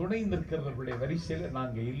 அந்த துணை நிற்கிறவர்களுடைய வரிசையில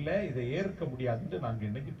நாங்க இல்ல, இதை ஏற்க முடியாதுன்னு நாங்க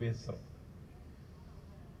இன்னைக்கு பேசுறோம்.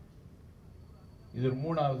 இது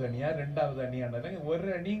 3வது அணியா 2வது அணியான ஒரு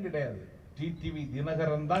அணியும் கிடையாது. டிடிவி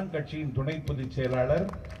தினகரன் தான் கட்சியின் துணை பொதுச் செயலாளர்,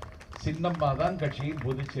 சின்னம்மா தான் கட்சியின்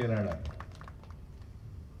பொதுச் செயலாளர்.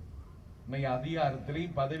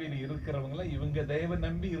 அதிகாரத்திலையும் பதவியில் இருக்கிறவங்க இவங்க தயவு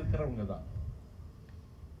நம்பி இருக்கிறவங்க தான்.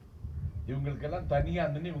 இவங்களுக்கெல்லாம் தனியா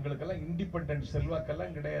இவங்களுக்கெல்லாம் இண்டிபெண்டன்ட்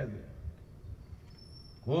செல்வாக்கெல்லாம் கிடையாது.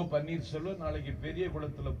 ஓ பன்னீர்செல்வம் நாளைக்கு பெரிய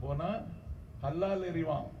குளத்துல போனா கல்லால்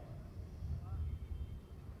எறிவான்.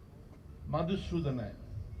 மதுசூதன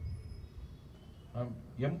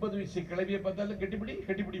 80 வயசு கிளவியை பார்த்தாலும் கட்டிப்பிடி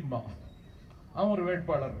கட்டிப்பிடிமா. அவன் ஒரு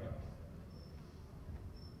வேட்பாளர்.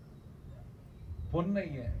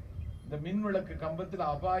 பொன்னைய இந்த மின் விளக்கு கம்பத்தில்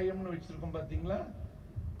அபாயம்னு வச்சிருக்கோம் பாத்தீங்களா,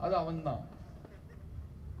 அது அவன் தான்.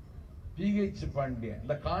 பிஹெச் பாண்டியன்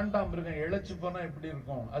இந்த காண்டாமிருகம் இழைச்சு போனா எப்படி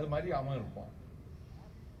இருக்கும் அது மாதிரி அவன் இருப்பான்.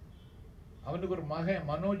 அவனுக்கு ஒரு மகன்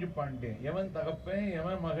மனோஜ் பாண்டியன். எவன் தகப்பன்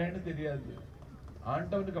எவன் மகன்னு தெரியாது.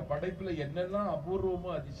 ஆண்டவனுக்கு படைப்புல என்னெல்லாம்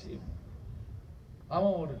அபூர்வமோ அதிசயம்.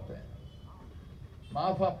 அவன் ஒருத்தன்.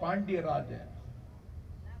 மாஃபா பாண்டியராஜன்,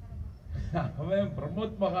 அவன்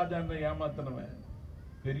பிரமோத் மகாஜன் ஏமாத்தினவன்.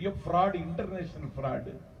 பெரிய ஃப்ராட், இன்டர்நேஷனல்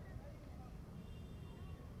ஃப்ராடு.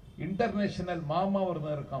 இன்டர்நேஷனல் மாமா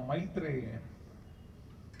ஒருத்தன் இருக்கான் மைத்ரேயன்.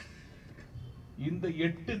 இந்த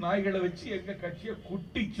 8 நாய்களை வச்சு எங்க கட்சியை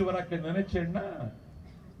குட்டி சுவராக்க நினைச்சேன்னா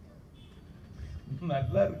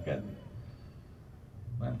நல்லா இருக்காது.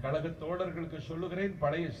 நான் கழக தோழர்களுக்கு சொல்லுகிறேன்,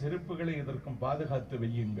 பழைய செருப்புகளை இதற்கும் பாதுகாத்து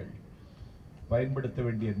வையுங்கள். பயன்படுத்த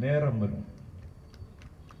வேண்டிய நேரம் வரும்.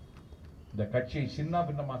 இந்த கட்சியை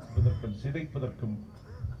சின்னாபின்னமாக்குவதற்கும் சிதைப்பதற்கும்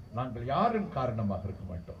நாங்கள் யாரும் காரணமாக இருக்க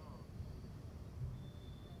மாட்டோம்.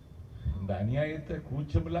 இந்த அநியாயத்தை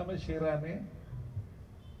கூச்சம் இல்லாம செய்யறானே.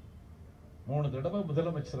 3 தடவை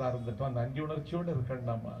முதலமைச்சரா இருந்துட்டோம். அந்த அஞ்சு உணர்ச்சியோடு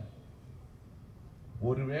இருக்கண்டாமா?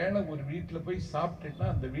 ஒருவேளை ஒரு வீட்டுல போய் சாப்பிட்டுன்னா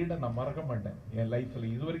அந்த வீடை நான் மறக்க மாட்டேன். என் லைஃப்ல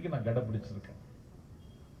இதுவரைக்கும் நான் கடைபிடிச்சிருக்கேன்.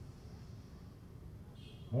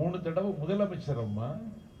 3 தடவை முதலமைச்சர். அம்மா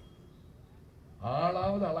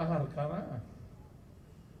ஆளாவது அழகா இருக்கானா?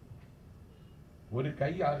 ஒரு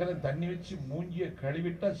கை அகல தண்ணி வச்சு மூஞ்சிய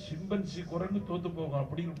கழுவிட்டா சிம்பன்சி குரங்கு தோத்து போகும்,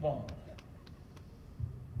 அப்படி இருப்பான்.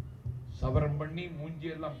 சவரம் பண்ணி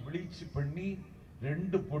மூஞ்சியெல்லாம் பிளீச் பண்ணி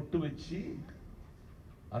 2 பொட்டு வச்சு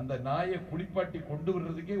அந்த நாயை குளிப்பாட்டி கொண்டு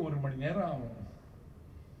வர்றதுக்கே 1 மணி நேரம் ஆகும்.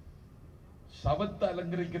 சவத்தை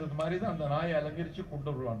அலங்கரிக்கிறது மாதிரி தான் அந்த நாயை அலங்கரிச்சு கொண்டு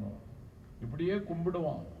வருவானோ. இப்படியே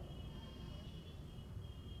கும்பிடுவான்.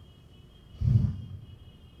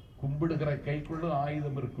 கும்பிடுகிற கைக்குள்ளும்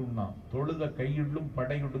ஆயுதம் இருக்கும்னா தொழுத கையுள்ளும்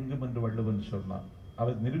படையொடுங்கும் என்று வள்ளுவன் சொன்னான்.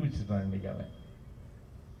 அவர் நிரூபிச்சுட்டான் இன்னைக்கு. அவன்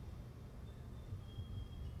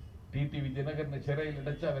டிடிவி தினகரன் சிறையில்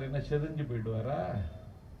அடைச்சு அவர் என்ன செதஞ்சு போயிடுவாரா?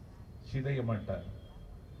 சிதைய மாட்டார்.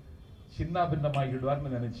 சின்ன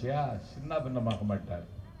பின்னமாகிடுவார்னு நினைச்சியா? சின்ன பின்னமாக மாட்டார்.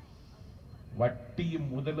 வட்டியும்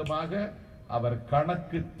முதலுமாக அவர்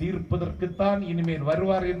கணக்கு தீர்ப்பதற்குத்தான் இனிமேல்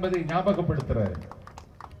வருவார் என்பதை ஞாபகப்படுத்துறார்.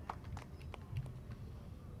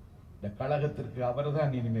 இந்த கழகத்திற்கு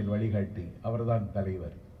அவர்தான் இனிமேல் வழிகாட்டி, அவர்தான்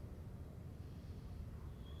தலைவர்.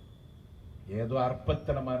 ஏதோ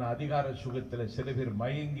அற்பத்தனமான அதிகார சுகத்தில் சில பேர்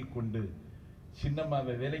மயங்கி கொண்டு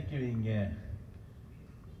சின்னம்மாவை விலைக்கு வைங்க,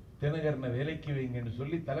 தினகரனை விலைக்கு வைங்கன்னு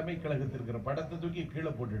சொல்லி தலைமை கழகத்தில் இருக்கிற படத்தை தூக்கி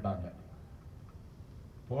கீழே போட்டுட்டாங்க.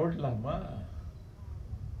 போடலாமா?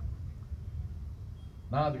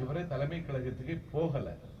 நான் அதுக்கு பிறகு தலைமை கழகத்துக்கு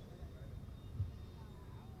போகல.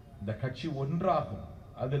 இந்த கட்சி ஒன்றாகும்,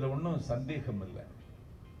 அதுல ஒன்றும் சந்தேகம் இல்லை.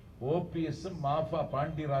 ஓபிஎஸ் மாஃபா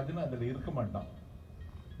பாண்டியராஜன் அதுல இருக்க மாட்டான்.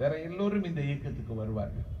 வேற எல்லோரும் இந்த இயக்கத்துக்கு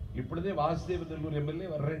வருவார்கள். இப்பொழுதே வாசுதேவ எம்எல்ஏ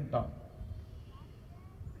வர்றேன்ட்டான்.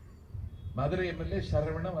 மதுரை எம்எல்ஏ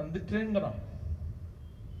சரவண வந்துட்டேங்கிறான்.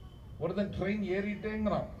 ஒருத்தன் ட்ரெயின்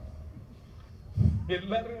ஏறிட்டேங்கிறான்.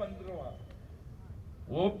 எல்லாரும் வந்துருவான்.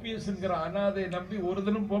 ஓபிஎஸ் அனாதை நம்பி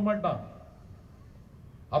ஒருத்தனும் போக மாட்டான்.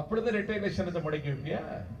 அப்படிதான் ரிட்டைலேஷன் முடக்கி வைப்பியா?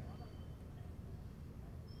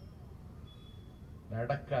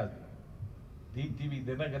 நடக்காது. டிடிவி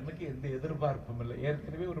தினகரனுக்கு எந்த எதிர்பார்ப்பும் இல்லை.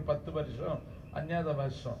 ஏற்கனவே ஒரு 10 வருஷம் அஞ்ஞாத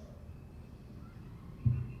வருஷம்.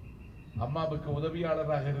 அம்மாவுக்கு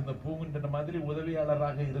உதவியாளராக இருந்த பூங்குன்றன் மாதிரி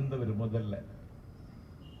உதவியாளராக இருந்தவர். முதல்ல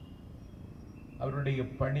அவருடைய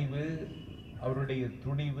பணிவு, அவருடைய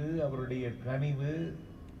துணிவு, அவருடைய கனிவு,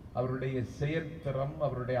 அவருடைய செயற்திறம்,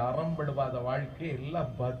 அவருடைய அறம்படுவாத வாழ்க்கை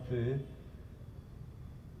எல்லாம் பார்த்து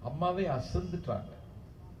அம்மாவே அசந்துட்டாங்க.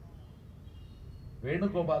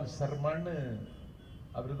 வேணுகோபால் சர்மான்னு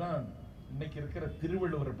அவர் தான் இன்னைக்கு இருக்கிற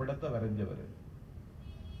திருவள்ளுவர் படத்தை வரைஞ்சவர்.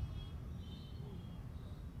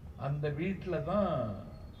 அந்த வீட்டுல தான்,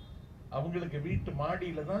 அவங்களுக்கு வீட்டு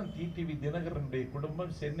மாடியில தான் டிடிவி தினகரனுடைய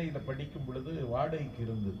குடும்பம் சென்னையில படிக்கும் பொழுது வாடகைக்கு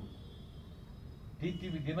இருந்தது.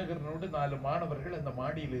 டிடிவி தினகரனோடு 4 மாணவர்கள் அந்த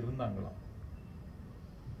மாடியில் இருந்தாங்களாம்.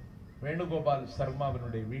 வேணுகோபால்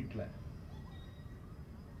சர்மாவினுடைய வீட்டில்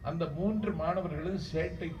அந்த 3 மாணவர்களும்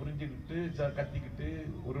சேட்டை புரிஞ்சுக்கிட்டு கத்திக்கிட்டு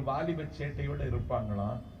ஒரு வாலிப சேட்டையோட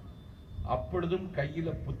இருப்பாங்களாம். அப்பொழுதும் கையில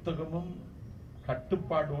புத்தகமும்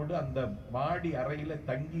கட்டுப்பாடோடு அந்த மாடி அறையில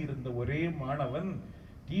தங்கி இருந்த ஒரே மாணவன்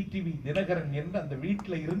டிடிவி தினகரன் என்று அந்த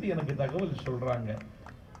வீட்டுல இருந்து எனக்கு தகவல் சொல்றாங்க.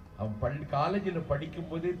 அவன் காலேஜில் படிக்கும்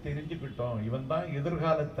போதே தெரிஞ்சுக்கிட்டோம், இவன் தான்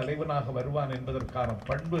எதிர்கால தலைவனாக வருவான் என்பதற்கான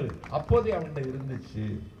பண்பு அப்போதே அவன்கிட்ட இருந்துச்சு.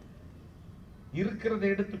 இருக்கிறத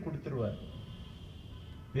எடுத்து கொடுத்துருவார்.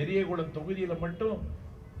 பெரியகுளம் தொகுதியில மட்டும்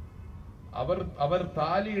அவர்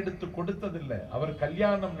தாலி எடுத்து கொடுத்ததில்லை, அவர்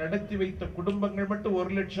கல்யாணம் நடத்தி வைத்த குடும்பங்கள் மட்டும்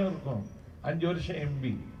 1 லட்சம் இருக்கும். 5 வருஷம்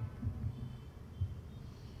எம்பி.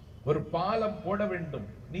 ஒரு பாலம் போட வேண்டும்,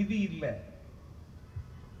 நிதி இல்லை,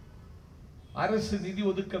 அரசு நிதி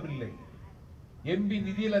ஒதுக்கவில்லை. எம்பி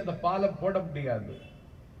நிதியில் அந்த பாலம் போட முடியாது.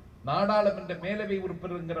 நாடாளுமன்ற மேலவை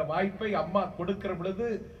உறுப்பினர் வாய்ப்பை அம்மா கொடுக்கிற பொழுது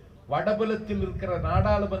வடபுலத்தில் இருக்கிற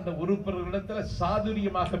நாடாளுமன்ற உறுப்பினர்களிடத்தில்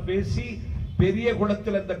சாதுரியமாக பேசி பெரிய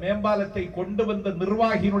குளத்தில் அந்த மேம்பாலத்தை கொண்டு வந்த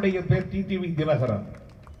நிர்வாகியினுடைய பேர் டிடிவி தினகரன்.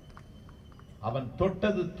 அவன்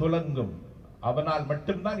தொட்டது துலங்கும். அவனால்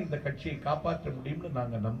மட்டும்தான் இந்த கட்சியை காப்பாற்ற முடியும்னு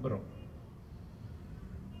நாங்க நம்புறோம்.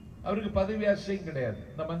 அவருக்கு பதவி ஆசையும் கிடையாது.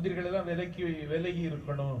 இந்த மந்திரிகள் எல்லாம் விலகி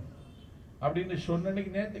இருக்கணும் அப்படின்னு சொன்ன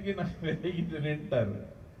நேற்றுக்கு நான் விலகிட்டு நின்ட்டாரு.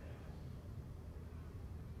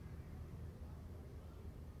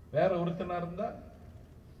 வேற ஒருத்தனா இருந்தா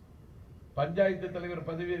பஞ்சாயத்து தலைவர்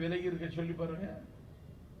பதவியை விலகி இருக்க சொல்லி பாருங்க.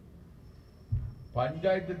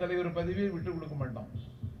 பஞ்சாயத்து தலைவர் பதவியை விட்டு கொடுக்க மாட்டோம்.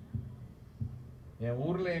 என்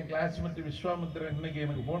ஊர்ல என் கிளாஸ்மேட் விஸ்வாமித்திரன் இன்னைக்கு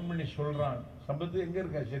எனக்கு போன் பண்ணி சொல்றான், சம்பத்து எங்க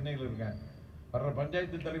இருக்கா? சென்னையில் இருக்கேன். வர்ற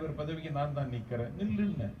பஞ்சாயத்து தலைவர் பதவிக்கு நான் தான் நிக்கிறேன்.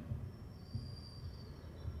 நில்லுன்னு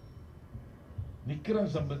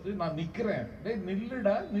நிக்கிறேன் சம்பத்து, நான் நிக்கிறேன்.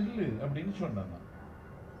 நில்லுடா நில்லு அப்படின்னு சொன்னான்.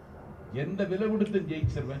 எந்த விலை கொடுத்து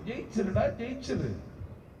ஜெயிச்சிருவேன்? ஜெயிச்சிருடா ஜெயிச்சிரு.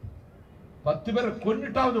 10 பேரை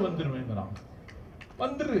கொன்னுட்டாவது வந்துருவேங்கிறான்.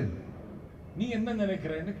 வந்துரு, நீ என்ன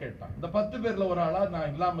நினைக்கிறேன்னு கேட்டான். இந்த 10 பேர்ல ஒரு ஆளா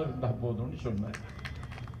நான் இல்லாம இருந்தா போதும்னு சொன்னேன்.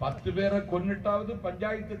 10 பேரை கொன்னுட்டாவது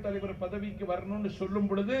பஞ்சாயத்து தலைவர் பதவிக்கு வரணும்னு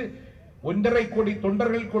சொல்லும் பொழுது 1.5 கோடி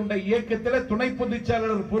தொண்டர்கள் கொண்ட இயக்கத்தில் துணை பொதுச்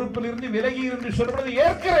செயலாளர் பொறுப்பில் இருந்து விலகி இருந்து சொல்றது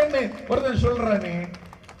ஏற்கிறேன்னு ஒருத்தன் சொல்றானே,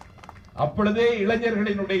 அப்பொழுதே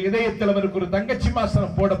இளைஞர்களினுடைய இதயத்தில் அவருக்கு ஒரு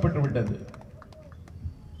தங்கச்சிம்மாசனம் போடப்பட்டு விட்டது.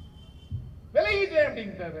 விலகிட்டேன்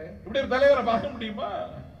அப்படின்ட்டாரு. இப்படி ஒரு தலைவரை பார்க்க முடியுமா?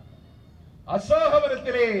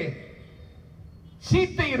 அசோகவரத்திலே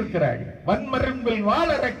சீத்தை இருக்கிறாள். வன்மருங்கில்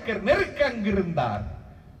வாழறக்கர் நெருக்க அங்கிருந்தார்.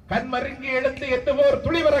 கண்மருங்கி எழுந்து எட்டுவோர்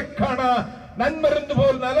துளிவரக்கானா நன்மருந்து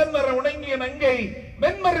போல் நலன்னற உணங்கிய நங்கை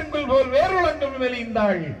மென்மருங்குள் போல் வேறுளங்கும்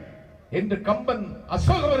வெளிந்தாள் என்று கம்பன்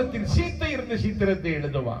அசோகவரத்தில் சீத்தை இருந்த சீத்திரத்தை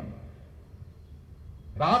எழுதுவான்.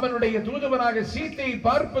 ராமனுடைய தூதுவனாக சீத்தையை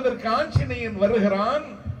பார்ப்பதற்கு ஆஞ்சநேயன் வருகிறான்.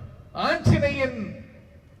 ஆஞ்சநேயன்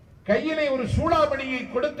கையிலே ஒரு சூடாமணியை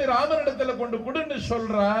கொடுத்து ராமனிடத்தில் கொண்டு கொடுன்னு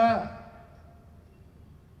சொல்றா.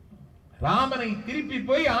 ராமனை திருப்பி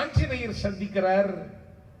போய் ஆஞ்சநேயர் சந்திக்கிறார்.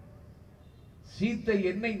 சீத்தை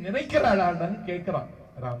என்னை நினைக்கிறாளான்னு கேட்கிறான்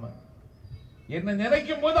ராமன். என்ன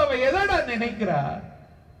நினைக்கும் போது அவ எதடா நினைக்கிறா?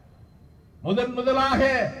 முதலாக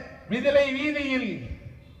மிதிலை வீதியில்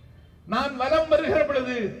நான் வலம் வருகிற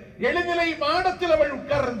பொழுது எழுநிலை மாடத்தில் அவள்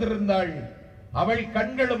உட்கார்ந்திருந்தாள். அவள்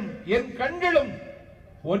கண்களும் என் கண்களும்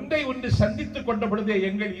ஒன்றை ஒன்று சந்தித்துக் கொண்ட பொழுது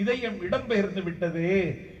எங்கள் இதயம் இடம்பெயர்ந்து விட்டது.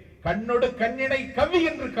 கண்ணோடு கண்ணினை கவி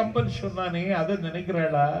என்று கம்பன் சொன்னானே, அதை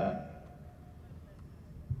நினைக்கிறாளா?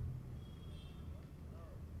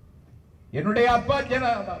 என்னுடைய அப்பா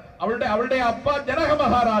அவளுடைய அப்பா ஜனக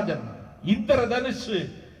மகாராஜன். இந்திர தனுசு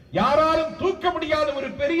யாராலும் தூக்க முடியாத ஒரு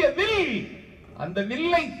பெரிய வில். அந்த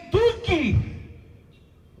வில்லை தூக்கி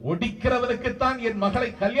ஒடிக்கிறவனுக்குத்தான் என் மகளை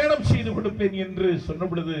கல்யாணம் செய்து கொடுப்பேன் என்று சொன்ன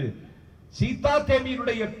பொழுது சீதா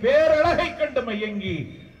தேவியினுடைய பேரழகை கண்டு மயங்கி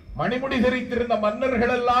மணிமுடி தரித்திருந்த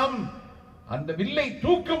மன்னர்கள் எல்லாம் அந்த வில்லை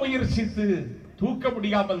தூக்க முயற்சித்து தூக்க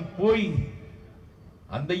முடியாமல் போய்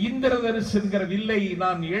அந்த இந்திரதனுஷ் என்கிற வில்லை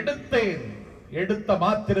நான் எடுத்தேன். எடுத்த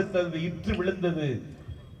மாத்திருத்தது இற்று விழுந்தது.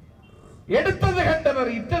 எடுத்தது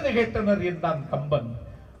கண்டனர் இட்டது கேட்டனர் என்றான் கம்பன்.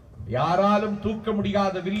 யாராலும் தூக்க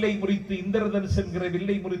முடியாத வில்லை முறித்து இந்திரதனுஷ் என்கிற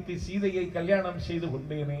வில்லை முறித்து சீதையை கல்யாணம் செய்து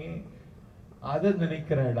கொண்டேனே, அது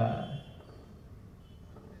நினைக்கிறாடா?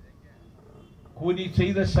 கூலி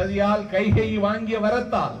செய்த சதியால் கைகை வாங்கிய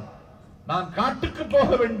வரத்தால் நான் காட்டுக்கு போக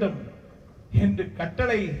வேண்டும் என்று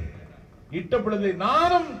கட்டளை இட்ட பொழுது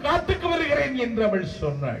நானும் காட்டுக்கு வருகிறேன் என்று அவள்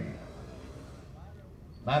சொன்னாள்.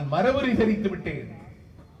 நான் மரபுரி தரித்து விட்டேன்,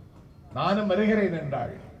 நானும் வருகிறேன்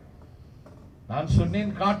என்றாள். நான்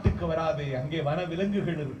சொன்னேன் காட்டுக்கு வராதே, அங்கே வன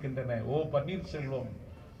விலங்குகள் இருக்கின்றன. ஓ பன்னீர்செல்வம்,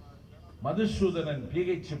 மதுசூதனன்,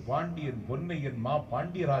 PH பாண்டியன், பொன்னையன், மா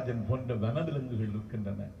பாண்டியராஜன் போன்ற வனவிலங்குகள்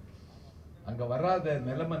இருக்கின்றன. அங்க வராத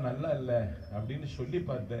நிலைமை நல்லா இல்ல அப்படின்னு சொல்லி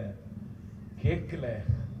பார்த்தேன், கேட்கல.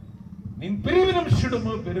 நின் பிரிவினம்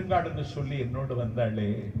சுடுமோ பெருங்காடுன்னு சொல்லி என்னோடு வந்தாளே,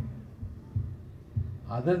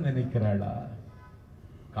 அத நினைக்கிறாளா?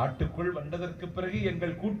 காட்டுக்குள் வந்ததற்கு பிறகு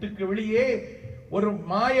எங்கள் கூட்டுக்கு வெளியே ஒரு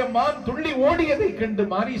மாயமான் துள்ளி ஓடியதை கண்டு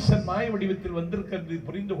மாரீசன் மாய வடிவத்தில் வந்திருக்கிறது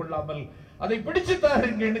புரிந்து கொள்ளாமல் அதை பிடிச்சு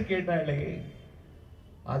தாருங்கன்னு கேட்டாளே,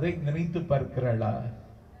 அதை நினைத்து பார்க்கிறாளா?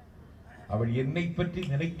 அவள் என்னை பற்றி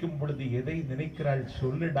நினைக்கும் பொழுது எதை நினைக்கிறாள்?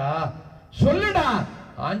 சொல்லுடா சொல்லுடா.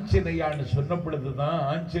 ஆஞ்சனையான்னு சொன்ன பொழுதுதான்,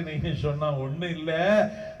 ஆஞ்சனைன்னு சொன்னா ஒண்ணு இல்ல,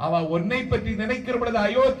 அவ உன்னை பற்றி நினைக்கிற பொழுது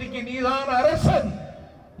அயோத்திக்கு நீதான் அரசன்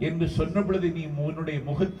என்று சொன்ன பொழுது நீ உன்னுடைய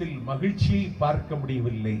முகத்தில் மகிழ்ச்சியை பார்க்க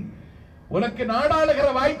முடியவில்லை. உனக்கு நாடாளுகிற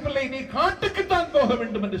வாய்ப்பில்லை, நீ காட்டுக்குத்தான் போக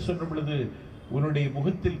வேண்டும் என்று சொன்ன பொழுது உன்னுடைய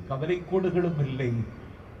முகத்தில் கவலை கோடுகளும் இல்லை.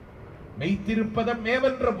 மெய்த்திருப்பதம்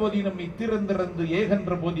மேவென்ற போதினும் இத்திறந்திறந்து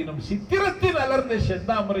ஏகென்ற போதினும் சித்திரத்தில் அலர்ந்த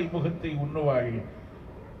செந்தாமரை முகத்தை உண்ணுவாள்.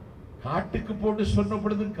 காட்டுக்கு போட்டு சொன்ன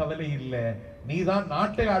பொழுது கவலை இல்லை, நீதான்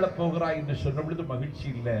நாட்டை ஆளப் போகிறாய் என்று சொன்ன பொழுது மகிழ்ச்சி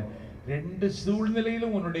இல்லை. ரெண்டு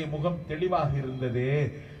சூழ்நிலையிலும் உன்னுடைய முகம் தெளிவாக இருந்ததே,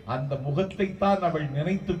 அந்த முகத்தை தான் அவள்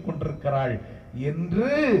நினைத்துக் கொண்டிருக்கிறாள் என்று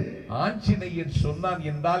ஆஞ்சநேயன் சொன்னான்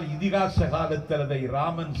என்றால் இதிகாச காலத்தில் அதை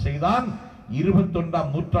ராமன் செய்தான். 21ஆம்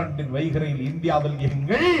நூற்றாண்டின் வைகரையில் இந்தியாவில்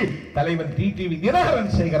எங்கள் தலைவன் டிடிவி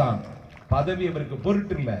தினகரன் செய்கிறான். பதவி அவருக்கு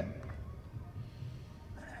பொருட்டு இல்ல.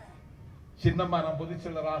 சின்னம்மா நான் பொதுச்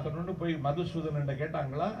செயலராகணும்னு போய் மதுசூதன்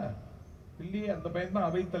கேட்டாங்களா? இல்லையே, அந்த பையன் தான்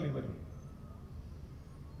அவைத்தலைவர்.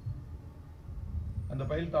 அந்த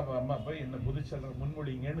பையன் தான் அம்மா போய் என்ன பொதுச் செயலர்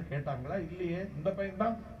முன்மொழிங்கன்னு கேட்டாங்களா? இல்லையே, இந்த பையன்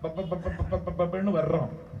தான்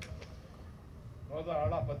வர்றோம்.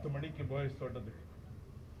 ஆளா 10 மணிக்கு போயஸ் தோட்டத்துக்கு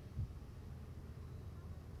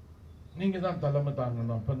நீங்க தான் தலைமை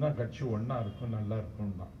தாங்கணும், அப்பதான் கட்சி ஒன்னா இருக்கும், நல்லா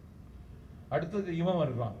இருக்கும். அடுத்தது இவன்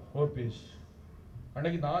வருவான் ஓபிஎஸ்,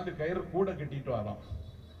 அன்னைக்கு 4 கயிறு கூட கட்டிட்டு வரான்.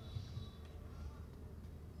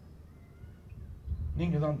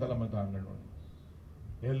 நீங்க தான் தலைமை தாங்கணும்.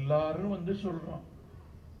 எல்லாரும் வந்து சொல்றோம்,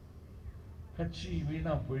 கட்சி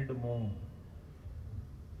வீணா போயிடுமோ,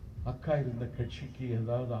 அக்கா இருந்த கட்சிக்கு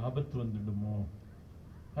ஏதாவது ஆபத்து வந்துடுமோ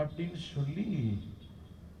அப்படின்னு சொல்லி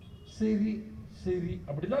சரி சரி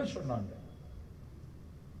அப்படிதான் சொன்னாங்க.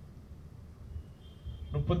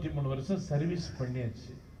 33 வருஷம் சர்வீஸ்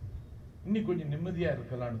பண்ணியாச்சு, இன்னும் கொஞ்சம் நிம்மதியா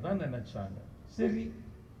இருக்கலாம்னு தான் நினைச்சாங்க. சரி,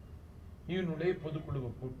 இவனுடைய பொதுக்குழுவை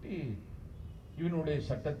கூட்டி இவனுடைய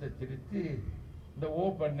சட்டத்தை திருத்தி இந்த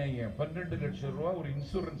பண்ணைங்க 12 லட்சம் ரூபாய் ஒரு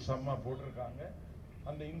இன்சூரன்ஸ் அம்மா போட்டிருக்காங்க.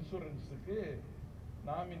 அந்த இன்சூரன்ஸுக்கு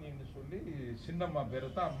நாமினின்னு சொல்லி சின்னம்மா பேரை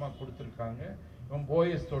தான் அம்மா கொடுத்துருக்காங்க. இவன்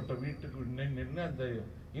போயஸ் தோட்ட வீட்டுக்கு நின்று அந்த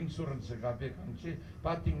இன்சூரன்ஸ் காப்பியை காமிச்சு,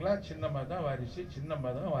 பாத்தீங்களா சின்னம்மா தான் வாரிசு, சின்னம்மா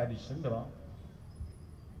தான் வாரிசுங்கிறான்.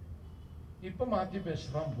 இப்ப மாத்தி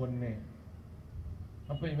பேசுறான் பொண்ணு.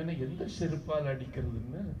 அப்ப இவனை எந்த செருப்பால்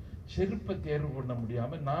அடிக்கிறதுன்னு செருப்பை தேர்வு பண்ண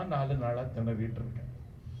முடியாம நான் 4 நாளா திணறிட்டு இருக்கேன்.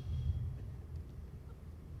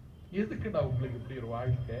 எதுக்குடா உங்களுக்கு இப்படி ஒரு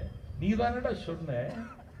வாழ்க்கை? நீ தானடா சொன்ன.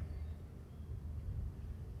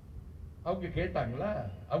 அவங்க கேட்டாங்களா?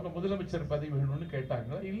 அவங்க முதலமைச்சர் பதவி வேணும்னு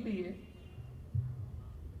கேட்டாங்களா? இல்லையே.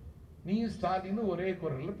 நீ ஸ்டாலின் ஒரே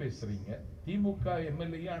குரல்ல பேசுறீங்க. திமுக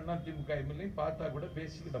எம்எல்ஏ அண்ணா திமுக எம்எல்ஏ பார்த்தா கூட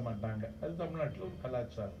பேசிக்கிட மாட்டாங்க. அது தமிழ்நாட்டில் ஒரு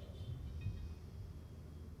கலாச்சாரம்.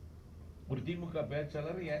 ஒரு திமுக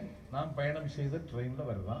பேச்சாளர் ஏன் நான் பயணம் செய்த ட்ரெயின்ல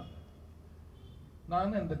வருதான்,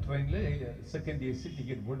 நான் அந்த ட்ரெயின்ல செகண்ட் ஏசி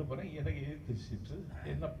டிக்கெட் போட்டு போறேன். எனக்கு எதிர்த்து சீட்டு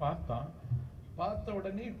என்ன பார்த்தான், பார்த்த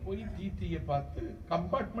உடனே போய் டிடியை பார்த்து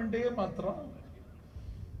கம்பார்ட்மெண்டே மாத்திரம்.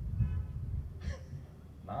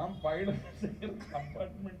 நாம் பயணம் செய்யற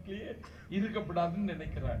கம்பார்ட்மெண்ட்லயே இருக்கப்படாதுன்னு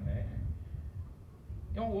நினைக்கிறாங்க.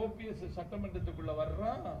 இவன் ஓபிஎஸ் சட்டமன்றத்துக்குள்ள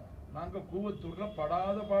வர்றான். நாங்க கூவத்தூர்ல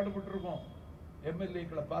படாத பாடுபட்டு இருக்கோம்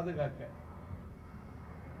எம்எல்ஏக்களை பாதுகாக்க.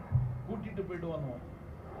 கூட்டிட்டு போயிடுவானோ.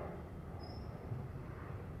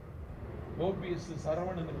 ஓபிஎஸ்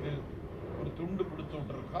சரவணனுக்கு ஒரு துண்டு கொடுத்து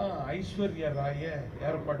விட்டுருக்கான், ஐஸ்வர்யா ராய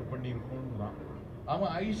ஏற்பாடு பண்ணிருக்கோம்.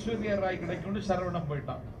 அவன் ஐஸ்வர்யா ராய் கிடைக்கும்னு சரவணன்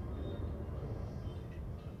போயிட்டான்.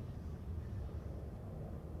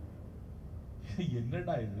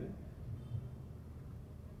 என்னடா இது?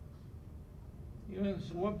 இவன்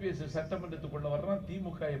ஓபிஎஸ் சட்டமன்றத்துக்குள்ள வர்றான்.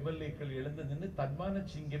 திமுக எம்எல்ஏக்கள் எழுந்து நின்று தன்மான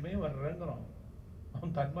சிங்கமே வர்றேங்கிறான்.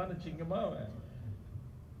 அவன் தன்மான சிங்கமா அவன்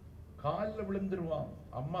காலில் விழுந்துருவான்.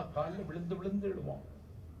 அம்மா காலில் விழுந்து விழுந்து விடுவான்.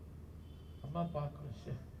 அம்மா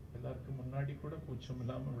பார்க்க எல்லாருக்கும் முன்னாடி கூட கூச்சம்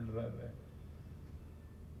இல்லாம விழுறாரு.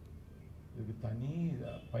 இதுக்கு தனி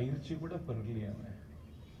பயிற்சி கூட பெறலையாம.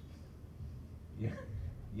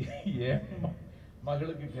 ஏன்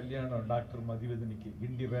மகளுக்கு கல்யாணம் டாக்டர் மதிவதனிக்கு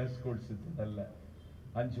கிண்டி ரேஸ்கோல்ஸ் நல்ல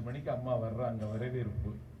 5 மணிக்கு அம்மா வர்றாங்க.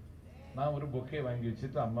 வரவேற்பு நான் ஒரு பொக்கே வாங்கி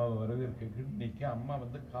வச்சுட்டு அம்மாவை வரவேற்க நிக்க, அம்மா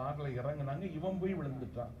வந்து கார்ல இறங்குனாங்க, இவன் போய்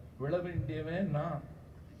விழுந்துட்டான். விழ வேண்டியவன் நான்,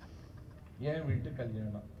 என் வீட்டு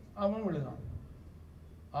கல்யாணம், அவன் விழுதான்.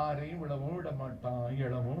 ஆரையும் விழவும் விட மாட்டான்,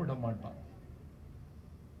 இழவும் விட மாட்டான்,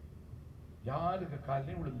 யாருக்கு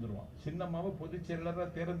காலையும் விழுந்துருவான். சின்னம்மாவை பொதுச் செயலரா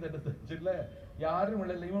தேர்ந்தெடுத்துல யாரும்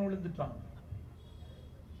விழல, இவன் விழுந்துட்டான்.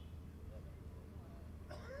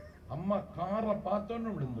 அம்மா காரை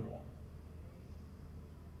பார்த்தோன்னு விழுந்துருவான்,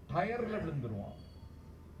 டயர்ல விழுந்துருவான்.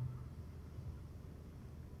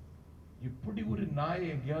 இப்படி ஒரு நாயை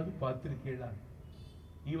எங்கேயாவது பார்த்திருக்கீங்களா?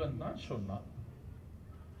 இவன் தான் சொன்னான்.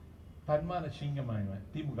 தன்மான சிங்கமாயவன்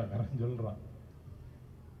திமுக காரன் சொல்றான்.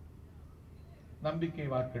 நம்பிக்கை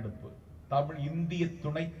வாக்கெடுப்பு தமிழ் இந்திய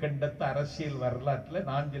துணை கண்டத்து அரசியல் வரலாற்றுல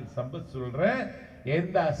நாஞ்சில் சம்பத் சொல்ற,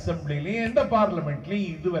 எந்த அசம்பிளிலையும் எந்த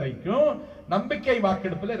பார்லிமெண்ட்லயும் இதுவரைக்கும் நம்பிக்கை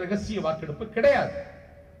வாக்கெடுப்புல ரகசிய வாக்கெடுப்பு கிடையாது.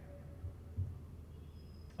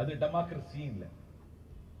 அது டெமோக்ரசி இல்ல.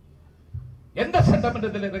 எந்த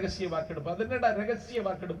சட்டமன்றத்தில் ரகசிய வாக்கெடுப்பு? அது என்னடா ரகசிய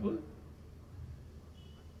வாக்கெடுப்பு?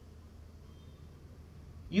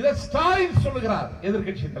 இத ஸ்டாலின் சொல்லுகிறார்,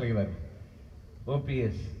 எதிர்கட்சி தலைவர்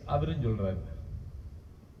ஓபிஎஸ் அவரும் சொல்றாரு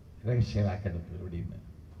ரகசிய வாக்கெடுப்பு அப்படின்னு.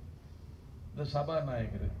 இந்த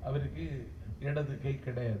சபாநாயகர் அவருக்கு இடது கை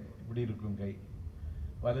கிடையாது, இப்படி இருக்கும் கை,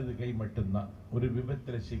 வலது கை மட்டும்தான். ஒரு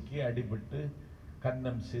விபத்தில் சிக்கி அடிபட்டு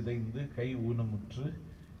கன்னம் சிதைந்து கை ஊனமுற்று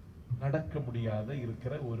நடக்க முடியாத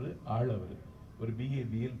இருக்கிற ஒரு ஆள். அவர் ஒரு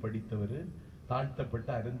பிஏபிஎல் படித்தவர்,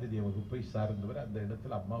 தாழ்த்தப்பட்ட அருந்ததிய வகுப்பை சார்ந்தவர். அந்த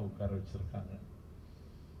இடத்துல அம்மா உட்கார வச்சிருக்காங்க.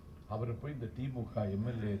 அவரை போய் இந்த திமுக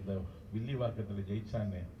எம்எல்ஏ இந்த வில்லிவாக்கத்தில்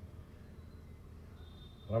ஜெயிச்சானே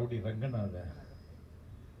ரவுடி ரங்கநாதன்,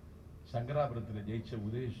 சங்கராபுரத்தில் ஜெயிச்ச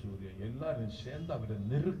உதயசூரிய, எல்லாரும் சேர்ந்து அவரை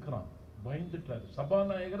நெருக்கிறான். பயந்துட்டாரு,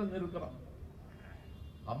 சபாநாயகரை நெருக்கிறான்.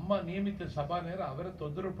 அம்மா நியமித்த சபாநாயகர் அவரை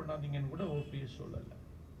தொந்தரவு பண்ணாதீங்கன்னு கூட ஓபிஎஸ் சொல்லல.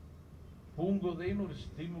 பூங்குதைன்னு ஒரு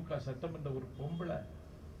திமுக சட்டமன்ற ஒரு பொம்பளை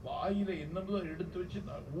வாயில என்னமோ எடுத்து வச்சு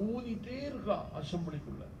ஊதிட்டே இருக்கா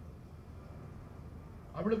அசம்பிளிக்குள்ள.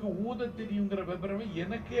 அவளுக்கு ஊத தெரியுங்கிற விவரமே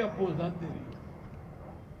எனக்கே அப்போதுதான் தெரியும்.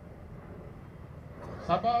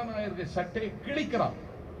 சபாநாயகர் சட்டையை கிழிக்கிறான்.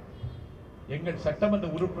 எங்கள் சட்டமன்ற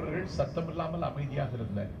உறுப்பினர்கள் சத்தமில்லாமல் அமைதியாக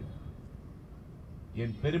இருந்தார்கள்.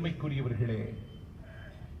 என் பெருமைக்குரியவர்களே,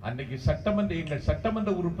 அன்னைக்கு எங்கள்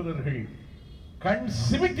சட்டமன்ற உறுப்பினர்கள் கண்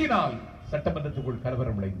சிமிட்டினால் சட்டமன்றத்துக்குள்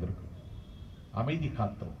கலவரம் விளைந்திருக்கும். அமைதி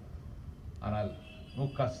காத்தோம். ஆனால்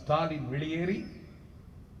மு.க. ஸ்டாலின் வெளியேறி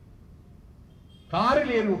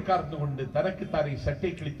காரில் ஏறி உட்கார்ந்து கொண்டு தனக்கு தாரை சட்டை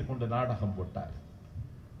கிழித்துக் கொண்டு நாடகம் போட்டார்.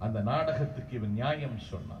 அந்த நாடகத்துக்கு இவன் நியாயம்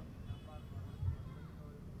சொன்னான்.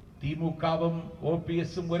 திமுகவும்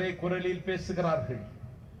ஓபிஎஸும் ஒரே குரலில் பேசுகிறார்கள்,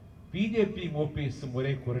 பிஜேபியும் ஓபிஎஸும்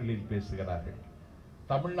ஒரே குரலில் பேசுகிறார்கள்.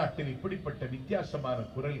 தமிழ்நாட்டில் இப்படிப்பட்ட வித்தியாசமான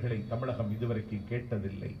குரல்களை தமிழகம் இதுவரைக்கும்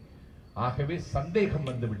கேட்டதில்லை. ஆகவே சந்தேகம்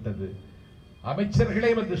வந்துவிட்டது. அமைச்சர்களே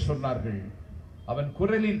வந்து சொன்னார்கள், அவன்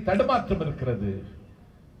குரலில் தடுமாற்றம் இருக்கிறது,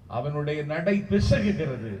 அவனுடைய நடை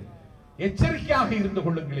பிசகுகிறது, எச்சரிக்கையாக இருந்து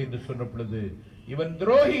கொள்ளுங்கள் என்று சொன்ன பொழுது, இவன்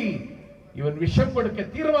துரோகி, இவன் விஷம் கொடுக்க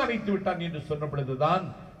தீர்மானித்து விட்டான் என்று சொன்ன பொழுதுதான்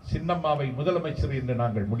சின்னம்மாவை முதலமைச்சர் என்று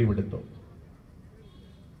நாங்கள் முடிவெடுத்தோம்.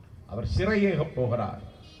 அவர் சிறையேக போகிறார்.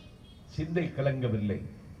 சிந்தை கலங்கவில்லை.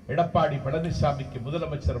 எடப்பாடி பழனிசாமிக்கு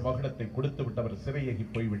முதலமைச்சர் மகுடத்தை கொடுத்து விட்டவர் சிறையேகி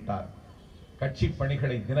போய்விட்டார். கட்சி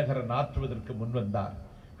பணிகளை தினகரன் ஆற்றுவதற்கு முன்வந்தார்.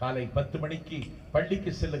 காலை 10 மணிக்கு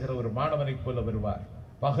பள்ளிக்கு செல்லுகிற ஒரு மாணவனை போல வருவார்.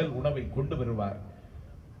 பகல் உணவை கொண்டு வருவார்.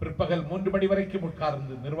 பிற்பகல் 3 மணி வரைக்கும்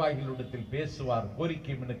உட்கார்ந்து நிர்வாகிகளிடத்தில் பேசுவார்.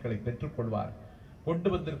 கோரிக்கை மனுக்களை பெற்றுக் கொள்வார். கொண்டு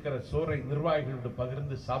வந்திருக்கிற சோறை நிர்வாகிகளோடு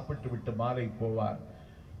பகிர்ந்து சாப்பிட்டு விட்டு மாலை போவார்.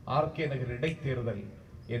 ஆர்கே நகர் இடைத்தேர்தல்,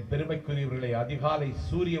 என் பெருமைக்குரியவர்களை, அதிகாலை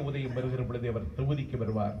சூரிய உதயம் வருகிற பொழுது அவர் தொகுதிக்கு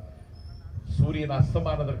வருவார். சூரியன்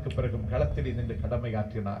அஸ்தமானதற்கு பிறகும் களத்தில் நின்று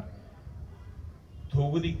கடமையாற்றினார்.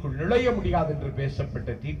 தொகுதிக்குள் நுழைய முடியாது என்று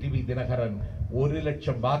பேசப்பட்ட டிடிவி தினகரன்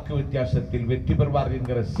 1,00,000 வாக்கு வித்தியாசத்தில் வெற்றி பெறுவார்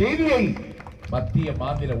என்கிற செய்தியை மத்திய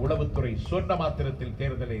மாநில உளவுத்துறை சொன்ன மாத்திரத்தில்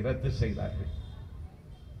தேர்தலை ரத்து செய்தார்கள்.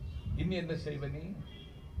 இனி என்ன செய்வனி?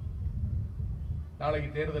 நாளைக்கு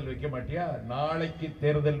தேர்தல் வைக்க மாட்டியா? நாளைக்கு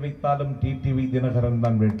தேர்தல் வைத்தாலும் டிடிவி தினகரன்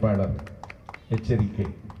தான் வேட்பாளர். எச்சரிக்கை.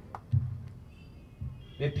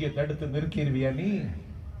 வெற்றியை தடுத்து நிறுத்திடுவியா நீ?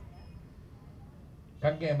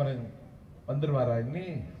 கங்கை அமரன் வந்துருவாரா? இன்னி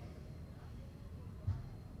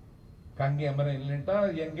கங்கை அமரம் இல்லைன்ட்டா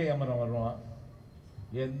எங்கே அமரம் வருவான்?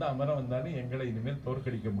 எந்த அமரம் வந்தாலும் எங்களை இனிமேல்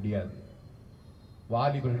தோற்கடிக்க முடியாது.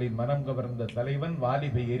 வாலிபர்களின் மனம் கவர்ந்த தலைவன்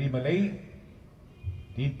வாலிப எரிமலை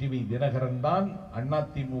டிடிவி தினகரன் தான்.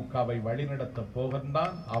 அதிமுகவை வழிநடத்த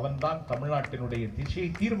போகின்றான். அவன்தான் தமிழ்நாட்டினுடைய திசையை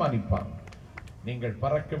தீர்மானிப்பான். நீங்கள்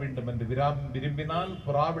பறக்க வேண்டும் என்று விரும்பினால்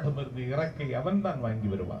புறாவிடமிருந்து இறக்கை அவன்தான் வாங்கி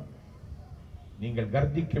வருவான். நீங்கள்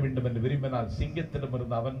கர்ஜிக்க வேண்டும் என்று விரும்பினால்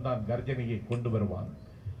சிங்கத்திடமிருந்து அவன்தான் கர்ஜனையை கொண்டு வருவான்.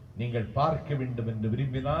 நீங்கள் பார்க்க வேண்டும் என்று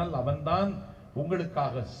விரும்பினால் அவன்தான்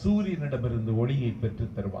உங்களுக்காக சூரியனிடமிருந்து ஒளியை பெற்று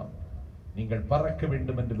தருவான். நீங்கள் பறக்க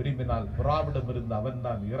வேண்டும் என்று விரும்பினால் புறாவிடமிருந்து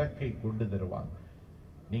அவன்தான் இறக்கை கொண்டு தருவான்.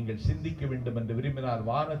 நீங்கள் சிந்திக்க வேண்டும் என்று விரும்பினால்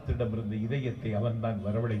வானத்திடமிருந்து இதயத்தை அவன்தான்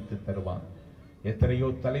வரவழைத்து தருவான். எத்தனையோ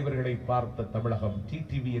தலைவர்களை பார்த்த தமிழகம்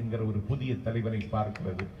டிடிவி என்கிற ஒரு புதிய தலைவரை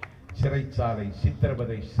பார்க்கிறது. சிறைச்சாலை,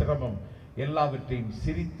 சித்திரவதை, சிரமம் எல்லாவற்றையும்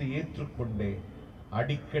சிரித்து ஏற்றுக்கொண்டே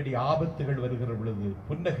அடிக்கடி ஆபத்துகள் வருகிற பொழுது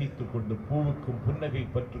புன்னகைத்துக் கொண்டு பூவுக்கும் புன்னகை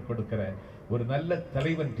பெற்றுக் கொடுக்கிற ஒரு நல்ல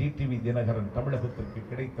தலைவன் டிடிவி தினகரன் தமிழகத்திற்கு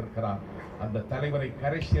கிடைத்திருக்கிறார். அந்த தலைவரை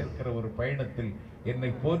கரை சேர்க்கிற ஒரு பயணத்தில்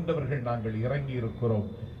என்னை போன்றவர்கள் நாங்கள் இறங்கி இருக்கிறோம்.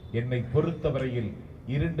 என்னை பொறுத்தவரையில்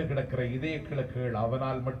இருண்டு கிடக்கிற இதய கிழக்குகள்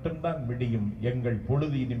அவனால் மட்டும்தான் விடியும், எங்கள்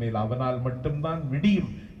பொழுது இனிமேல் அவனால் மட்டும்தான்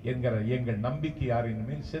விடியும் என்கிற எங்கள் நம்பிக்கை யாரின்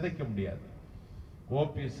மேல் சிதைக்க முடியாது.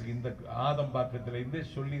 ஓபிஎஸ் இந்த ஆதம்பாக்கத்துல இருந்தே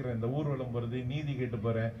சொல்லிடுறேன், இந்த ஊர்வலம் வருது, நீதி கேட்டு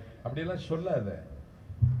போறேன் அப்படியெல்லாம் சொல்லாத.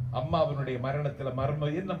 அம்மாவனுடைய மரணத்துல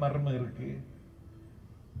மர்மம் என்ன மர்மம் இருக்கு?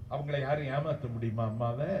 அவங்களை யாரும் ஏமாற்ற முடியுமா?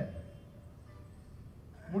 அம்மாவை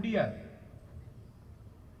முடியாது.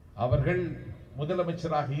 அவர்கள்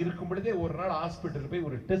முதலமைச்சராக இருக்கும் பொழுதே ஒரு நாள் ஹாஸ்பிட்டல் போய்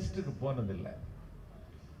ஒரு டெஸ்டுக்கு போனதில்லை.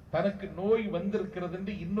 தனக்கு நோய் வந்திருக்கிறது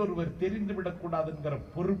என்று இன்னொருவர் தெரிந்து விடக்கூடாதுங்கிற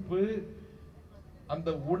பொறுப்பு, அந்த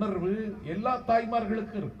உணர்வு எல்லா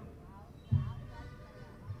தாய்மார்களுக்கும் இருக்கும்.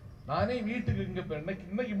 நானே வீட்டுக்கு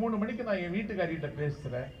இன்னைக்கு 3 மணிக்கு நான் என் வீட்டுக்காரிட்ட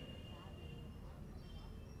பேசுறேன்.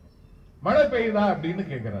 மழை பெய்யுதா அப்படின்னு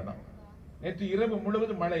கேட்கிறேன். நேற்று இரவு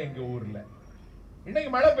முழுவதும் மழை எங்க ஊர்ல. இன்னைக்கு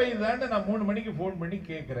மழை பெய்யுதான்னு நான் 3 மணிக்கு போன் பண்ணி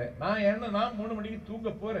கேட்கிறேன். நான் 3 மணிக்கு தூங்க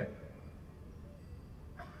போறேன்.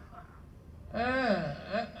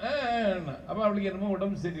 அப்ப அவளுக்கு என்னமோ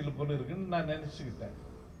உடம்பு சரியில்லை போல இருக்குன்னு நான் நினைச்சுக்கிட்டேன்.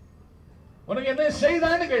 உனக்கு என்ன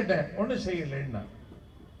செய்தான்னு கேட்டேன். ஒன்னும் செய்யலன்னா.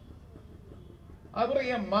 அப்புறம்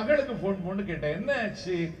என் மகளுக்கு போன் பண்ணி கேட்டேன், என்ன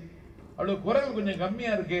ஆச்சு, அவளுக்கு குரல் கொஞ்சம்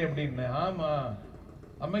கம்மியா இருக்கே அப்படின்னு. ஆமா,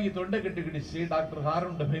 அம்மைக்கு தொண்டை கட்டிக்கிடுச்சு, டாக்டர்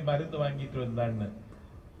ஹாரூன்ட போய் மருந்து வாங்கிட்டு வந்தான்னு.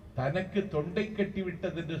 தனக்கு தொண்டை கட்டி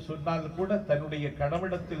விட்டது என்று சொன்னால் கூட தன்னுடைய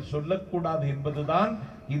கணவனிடத்தில் சொல்லக்கூடாது என்பதுதான்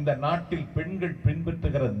இந்த நாட்டில் பெண்கள்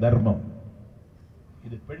பின்பற்றுகிற தர்மம்.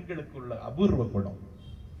 இது பெண்களுக்குள்ள அபூர்வ குணம்.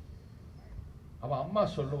 அவ அம்மா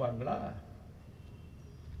சொல்லுவாங்களா?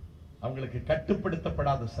 அவங்களுக்கு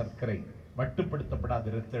கட்டுப்படுத்தப்படாத சர்க்கரை, மட்டுப்படுத்தப்படாத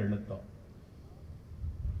இரத்த அழுத்தம்.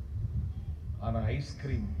 ஆனா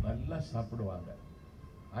ஐஸ்கிரீம் நல்லா சாப்பிடுவாங்க.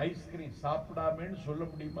 ஐஸ்கிரீம் சாப்பிடாமன்னு சொல்ல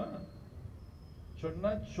முடியுமா?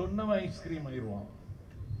 சொன்னவன் ஐஸ்கிரீம் ஆயிடுவான்.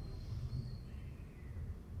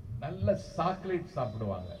 நல்ல சாக்லேட்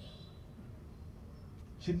சாப்பிடுவாங்க.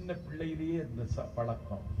 சின்ன பிள்ளையிலேயே இந்த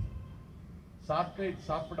பழக்கம். சாக்லேட்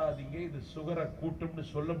சாப்பிடாதீங்க, இது சுகரை கூட்டும்னு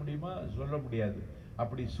சொல்ல முடியுமா? சொல்ல முடியாது.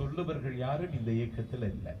 அப்படி சொல்லுவர்கள் யாரும் இந்த இயக்கத்தில்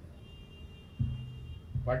இல்லை.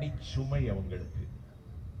 பணிச்சுமை அவங்களுக்கு.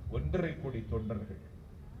 1.5 கோடி தொண்டர்கள்.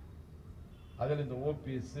 அதில் இந்த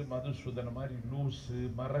ஓபிஎஸ், மதுசூதன மாதிரி லூசு,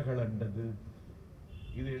 மரகளண்டது,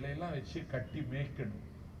 இதெல்லாம் வச்சு கட்டி மேய்க்கணும்.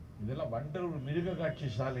 இதெல்லாம் வண்டலூர் மிருக காட்சி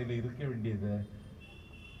சாலையில் இருக்க வேண்டியது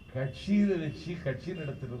கட்சியில வச்சு கட்சி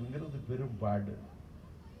நடத்துறதுங்கிறது பெரும் பாடு.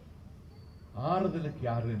 ஆறுதலுக்கு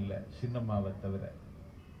யாரும் இல்லை சின்னம்மாவை தவிர.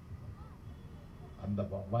 அந்த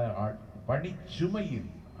பணிச்சுமையில்,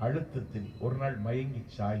 அழுத்தத்தில் ஒரு நாள் மயங்கி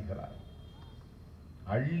சாய்கிறார்.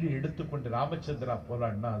 அள்ளி எடுத்துக்கொண்டு ராமச்சந்திரா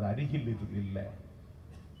போலான்னா அது அருகில் இல்லை,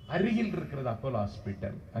 அருகில் இருக்கிறது அப்போலோ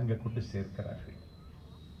ஹாஸ்பிட்டல், அங்க கொண்டு சேர்க்கிறார்கள்.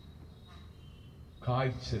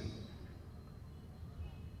 காய்ச்சல்,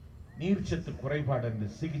 நீர்ச்சத்து குறைபாடு என்று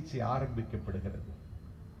சிகிச்சை ஆரம்பிக்கப்படுகிறது.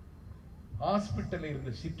 ஹாஸ்பிட்டல்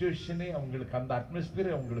இருந்த சிச்சுவேஷனே அவங்களுக்கு, அந்த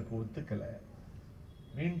அட்மாஸ்பியர் அவங்களுக்கு ஒத்துக்கல.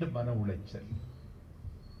 மீண்டும் மன உளைச்சல்.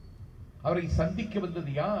 அவரை சந்திக்க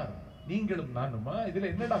வந்தது யார்? நீங்களும் நானுமா? இதுல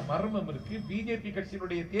என்னடா மர்மம் இருக்கு? பிஜேபி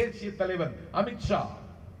கட்சியினுடைய தேசிய தலைவர் அமித்ஷா,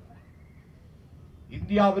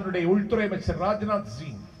 இந்தியாவினுடைய உள்துறை அமைச்சர் ராஜ்நாத்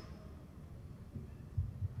சிங்,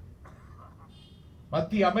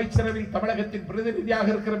 மத்திய அமைச்சரவையில் தமிழகத்தின் பிரதிநிதியாக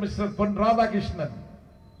இருக்கிற மிஸ்டர் பொன் ராதாகிருஷ்ணன்,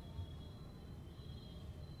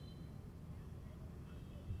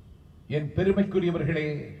 என் பெருமைக்குரியவர்களே,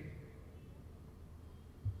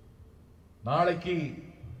 நாளைக்கு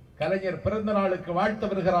கலைஞர் பிறந்த நாளுக்கு வாழ்த்து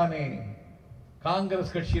வருகிறானே,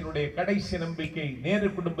 காங்கிரஸ் கட்சியினுடைய கடைசி நம்பிக்கை, நேரு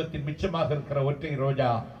குடும்பத்தின் மிச்சமாக இருக்கிற ஒற்றை ரோஜா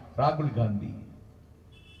ராகுல் காந்தி,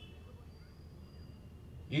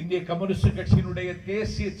 இந்திய கம்யூனிஸ்ட் கட்சியினுடைய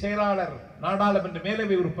தேசிய செயலாளர், நாடாளுமன்ற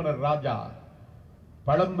மேலவை உறுப்பினர் ராஜா,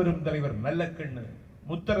 பழம்பெரும் தலைவர் நல்லக்கண்ணு,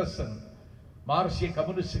 முத்தரசன், மார்க்சிய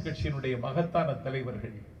கம்யூனிஸ்ட் கட்சியினுடைய மகத்தான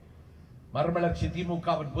தலைவர்கள், மறுமலர்ச்சி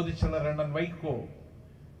திமுகவின் பொதுச்செயலர் அண்ணன் வைகோ,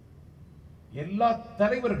 எல்லா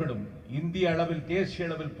தலைவர்களும், இந்திய அளவில் தேசிய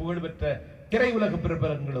அளவில் புகழ்பெற்ற திரையுலக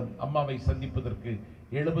பிரபலங்களும் அம்மாவை சந்திப்பதற்கு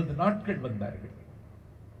 70 நாட்கள் வந்தார்கள்.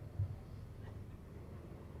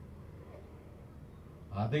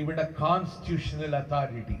 அதைவிட கான்ஸ்டிடியூஷனல்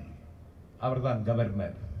அத்தாரிட்டி அவர்தான்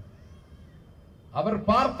கவர்னர். அவர்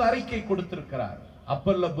பார்த்த அறிக்கை கொடுத்திருக்கிறார்.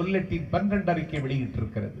 அப்பல்ல புல்லட்டின் 12 அறிக்கை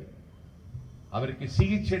வெளியிட்டிருக்கிறது. அவருக்கு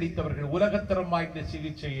சிகிச்சை அளித்தவர்கள் உலகத்தரம் வாய்ந்த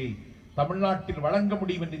சிகிச்சையை தமிழ்நாட்டில் வழங்க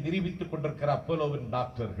முடியும் என்று நிரூபித்துக் கொண்டிருக்கிற அப்போலோவின்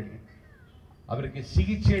டாக்டர்கள், அவருக்கு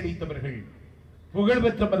சிகிச்சை அளித்தவர்கள்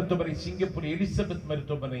புகழ்பெற்ற மருத்துவமனை சிங்கப்பூர் எலிசபெத்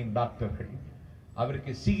மருத்துவமனையின் டாக்டர்கள்,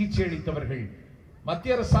 அவருக்கு சிகிச்சை அளித்தவர்கள்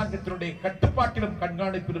மத்திய அரசாங்கத்தினுடைய கட்டுப்பாட்டிலும்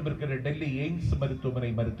கண்காணிப்பிலும் இருக்கிற டெல்லி எய்ம்ஸ்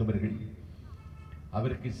மருத்துவமனை மருத்துவர்கள்,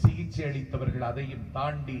 அவருக்கு சிகிச்சை அளித்தவர்கள். அதையும்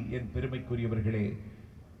தாண்டி என் பெருமைக்குரியவர்களே,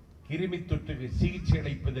 கிருமி தொற்றுக்கு சிகிச்சை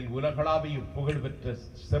அளிப்பதில் உலகளாவிய புகழ்பெற்ற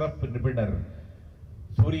சிறப்பு நிபுணர்,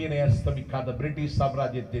 சூரியனை அஸ்தமிக்காத பிரிட்டிஷ்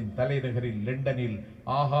சாம்ராஜ்யத்தின் தலைநகரில் லண்டனில்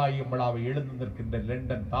ஆகாய விழாவை எழுந்து நிற்கின்ற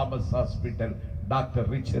London Thomas hospital doctor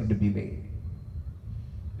Richard play.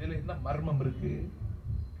 இதுல என்ன மர்மம் இருக்கு?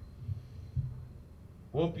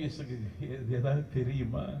 ஓபிஎஸ்க்கு ஏதாவது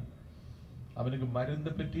தெரியுமா? அவனுக்கு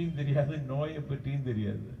மருந்து பற்றியும் தெரியாது, நோயை பற்றியும்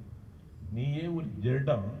தெரியாது. நீயே ஒரு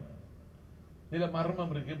ஜடம். இதுல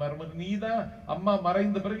மர்மம் இருக்கு. மர்மம் நீதான் அம்மா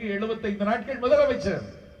மறைந்த பிறகு 75 நாட்கள் முதலமைச்சர்.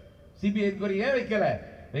 சிபிஐ என்கொயரி ஏன் வைக்கல?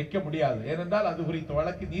 வைக்க முடியாது. ஏனென்றால் அது குறித்த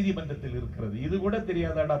வழக்கு நீதிமன்றத்தில் இருக்கிறது. இது கூட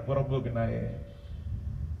தெரியாதாடா புறம்போக்கு நாயே.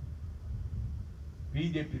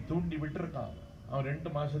 பிஜேபி தூண்டி விட்டுருக்கான். அவன் 2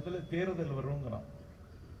 மாசத்துல தேர்தல் வருங்கிறான்.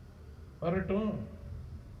 வரட்டும்.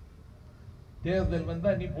 தேர்தல் வந்தா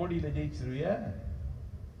நீ போடியில ஜெயிச்சிருவிய?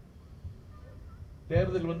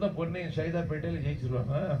 தேர்தல் வந்தா பொன்னையும் சைதாப்பேட்டையில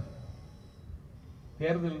ஜெயிச்சிருவாங்க.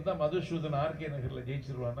 தேர்தல் வந்தா மதுசூதன் ஆர்கே நகர்ல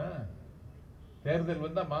ஜெயிச்சிருவானா? தேர்தல்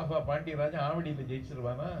வந்தா மாஃபா பாண்டியராஜன் ஆவடியில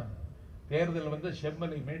ஜெயிச்சிருவானா? தேர்தல் வந்தா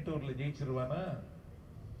செம்மலை மேட்டூர்ல ஜெயிச்சிருவானா?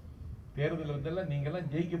 தேர்தல் வந்தெல்லாம் நீங்க எல்லாம்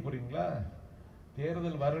ஜெயிக்க போறீங்களா?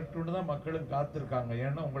 தேர்தல் வரட்டும்னு தான் மக்களும் காத்திருக்காங்க.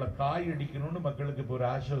 ஏன்னா உங்களை காய் அடிக்கணும்னு மக்களுக்கு இப்போ ஒரு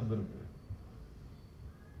ஆசை வந்திருக்கு.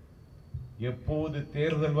 எப்போது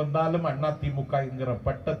தேர்தல் வந்தாலும் அதிமுக என்கிற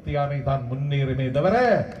பட்டத்து யானை தான் முன்னேறுமே தவிர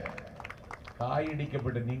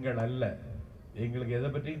காயடிக்கப்பட்ட நீங்கள் அல்ல. எங்களுக்கு எதை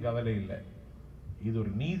பற்றியும் கவலை இல்லை. இது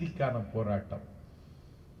ஒரு நீதிக்கான போராட்டம்.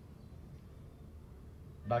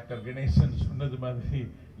 டாக்டர் கணேசன் சொன்னது மாதிரி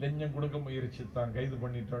லஞ்சம் கொடுக்க முயற்சித்தான், கைது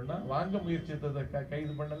பண்ணிட்டோம்னா, வாங்க முயற்சித்ததை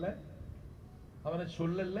கைது பண்ணல, அவனை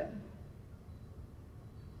சொல்லல.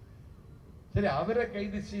 சரி, அவரை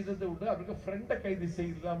கைது செய்ததை விட அவருக்கு ஃப்ரெண்டை கைது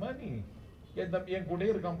செய்யலாமா? நீ என் தம்பி என் கூட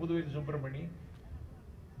இருக்கான் புதுவையில் சுப்பிரமணி,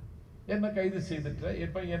 என்ன கைது செய்துட்ட.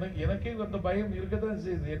 எப்ப எனக்கே அந்த பயம் இருக்கதான்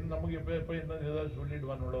செய்யுது. நமக்கு எப்ப என்ன ஏதாவது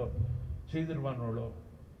சொல்லிடுவானோளோ, செய்திருவானோளோ.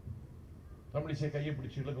 தமிழிசை கையை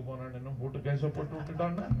பிடிச்சி இழுக்க போனான்னு இன்னும் போட்டு கேச போட்டு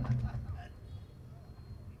விட்டுட்டான்னா,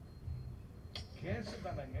 கேஸ்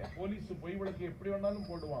தானங்க. போலீஸ் பொய் வழக்கு எப்படி வேணாலும்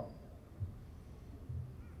போடுவான்.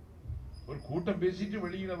 ஒரு கூட்டம் பேசிட்டு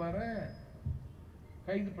வெளியில வர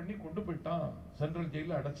கைது பண்ணி கொண்டு போயிட்டான். சென்ட்ரல்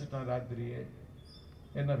ஜெயில அடைச்சிட்டான். ராத்திரியே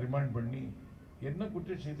என்ன ரிமாண்ட் பண்ணி என்ன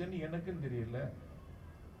குற்றம் செய்தன்னு எனக்கும் தெரியல.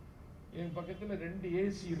 என் பக்கத்துல 2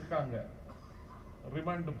 ஏசி இருக்காங்க.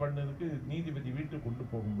 ரிமாண்ட் பண்ணதுக்கு நீதிபதி வீட்டுக்கு கொண்டு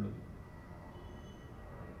போகும் பொழுது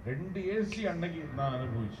 2 ஏசி அன்னைக்கு நான்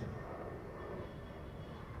அனுபவிச்சேன்.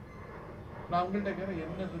 நான் உங்கள்கிட்ட கேட்கிறேன்,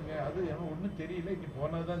 என்னதுங்க அது? எனக்கு ஒன்றும் தெரியல, இங்க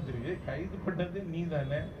போனாதான் தெரியுது. கைது பண்ணது நீ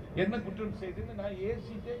தானே, என்ன குற்றம் செய்துன்னு நான்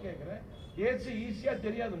ஏசிட்டே கேட்கிறேன். ஏசி ஈஸியா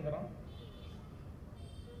தெரியாதுங்கிறான்.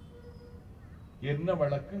 என்ன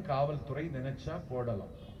வழக்கும் காவல்துறை நினைச்சா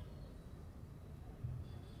போடலாம்.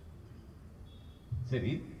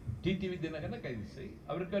 சரி, டிடிவி தினகரனை கைது செய்.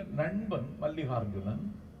 அவருக்கு நண்பன் மல்லிகார்ஜுனன்,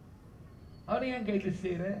 அவனை ஏன் கைது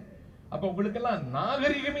செய்யற? அப்ப உங்களுக்கெல்லாம்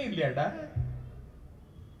நாகரிகமே இல்லையாடா?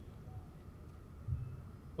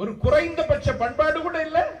 ஒரு குறைந்தபட்ச பண்பாடு கூட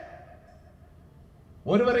இல்ல.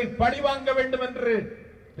 ஒருவரை பழி வாங்க வேண்டும் என்று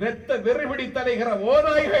இரத்த வெறிபிடி தலைகிற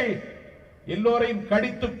ஓநாய்கள் எல்லோரையும்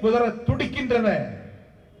கடித்து குதற துடிக்கின்றன.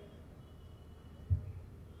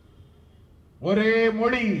 ஒரே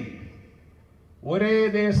மொழி, ஒரே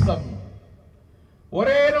தேசம்,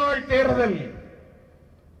 ஒரே நாள் தேர்தல்,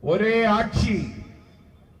 ஒரே ஆட்சி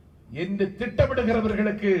என்று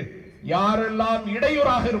திட்டமிடுகிறவர்களுக்கு யாரெல்லாம்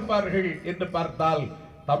இடையூறாக இருப்பார்கள் என்று பார்த்தால்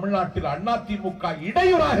தமிழ்நாட்டில் அதிமுக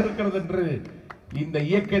இடையூறாக இருக்கிறது என்று இந்த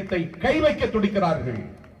இயக்கத்தை கை வைக்க துடிக்கிறார்கள்.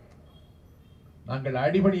 நாங்கள்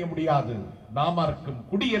அடிபணிய முடியாது. நாமார்க்கும்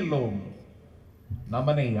குடியெல்லோம்,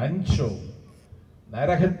 நமனை அஞ்சோம்,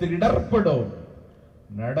 நரகத்தில் இடர்படும்,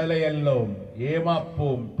 நடலையல்லோம்,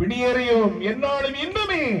 ஏமாப்போம், பிடியறியோம், என்னாலும்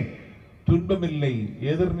இன்னுமே துன்பமில்லை,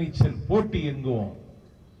 எதிர்நீச்சல் போட்டி எங்குவோம்.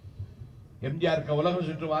 எம்ஜிஆருக்கு உலகம்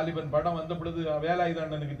சுற்று வாலிபன் படம் வந்த பொழுது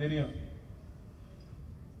வேலாயுதம் எனக்கு தெரியும்.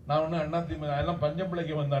 நான் ஒண்ணு அதிமுக எல்லாம்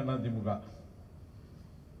பஞ்சம்பிள்ளைக்கு வந்த அதிமுக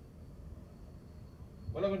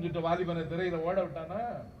உலகம் சுற்ற வாலிபனை திரையில ஓட விட்டானா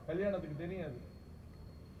கல்யாணத்துக்கு தெரியாது.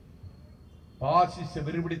 பாசிச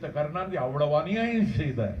விரிபிடித்த கருணாநிதி அவ்வளவு அநியாயம்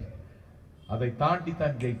செய்தார். அதை தாண்டி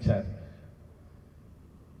தான் ஜெயிச்சார்.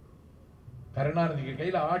 கருணாநிதிக்கு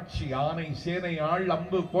கையில ஆட்சி, ஆணை, சேனை, ஆள்,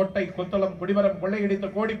 அம்பு, கோட்டை, கொத்தளம், குடிமரம், கொள்ளையடித்த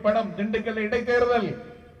கோடிப்பணம், திண்டுக்கல் இடைத்தேர்தல்.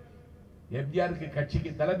 எம்ஜிஆருக்கு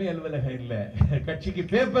கட்சிக்கு தலைமை அலுவலகம் இல்ல, கட்சிக்கு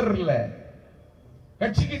பேப்பர் இல்ல,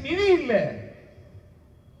 கட்சிக்கு நிதி இல்ல,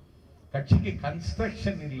 கட்சிக்கு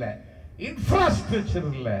கன்ஸ்ட்ரக்ஷன் இல்ல, இன்ஃப்ராஸ்ட்ரக்சர்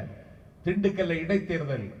இல்ல. திண்டுக்கல்ல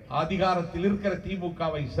இடைத்தேர்தல், அதிகாரத்தில் இருக்கிற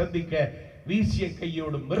திமுகவை சந்திக்க வீசிய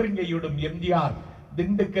கையோடும் மிருங்கையோடும் எம்ஜிஆர்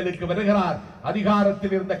திண்டுக்கலுக்கு வருகிறார்.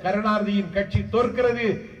 அதிகாரத்தில் இருந்த கருணாநிதியின் கட்சி தோற்கிறது.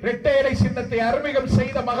 இரட்டை இலை சின்னத்தை அறிமுகம்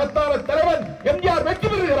செய்த மகத்தான தலைவன் எம்ஜிஆர் வெற்றி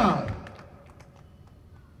பெறுகிறார்.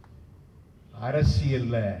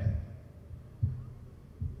 அரசியல்ல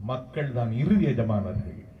மக்கள் தான் இறுதி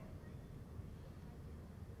எஜமானர்கள்.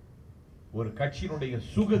 ஒரு கட்சியினுடைய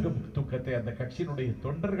சுகம் துக்கத்தை அந்த கட்சியினுடைய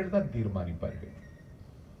தொண்டர்கள் தான் தீர்மானிப்பார்கள்.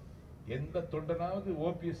 எந்த தொண்டனாவது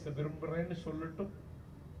ஓபிஎஸ் விரும்புறேன்னு சொல்லட்டும்,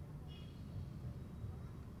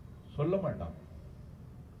 சொல்ல மாட்டான்.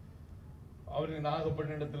 அவருக்கு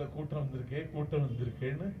நாகப்பட்டினத்துல கூட்டம்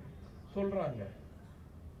வந்திருக்கேன்னு சொல்றாங்க.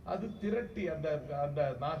 அது திரட்டி அந்த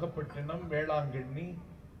நாகப்பட்டினம், வேளாங்கண்ணி,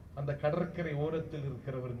 அந்த கடற்கரை ஓரத்தில்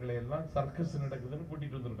இருக்கிறவர்களை எல்லாம் சர்க்கஸ் நடக்குதுன்னு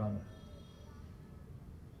கூட்டிட்டு வந்திருக்காங்க.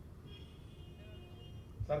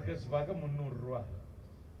 சர்க்கஸ் பார்க்க 300 ரூபாய்.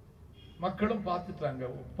 மக்களும் பார்த்துட்டாங்க.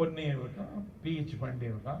 பொன்னியன் இருக்கான், பிஹெச்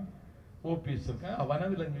பாண்டியன் இருக்கான், ஓபிஎஸ் இருக்கான்,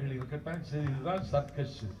 வனவிலங்குகள் இருக்கத்தான், இதுதான்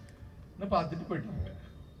சர்க்கஸ் பார்த்துட்டு போயிட்டாங்க.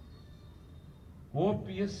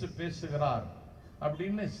 ஓபிஎஸ் பேசுகிறார்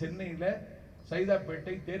அப்படின்னு சென்னையில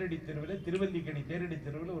சைதாப்பேட்டை தேரடி தெருவில், திருவல்லிக்கணி தேரடி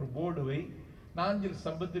தெருவில் ஒரு போர்டு வை. நாஞ்சில்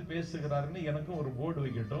சம்பத்து பேசுகிறாருன்னு எனக்கும் ஒரு போர்டு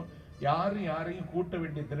வைக்கட்டும். யாரும் யாரையும் கூட்ட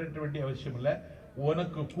வேண்டிய திரட்ட வேண்டிய அவசியம் இல்லை.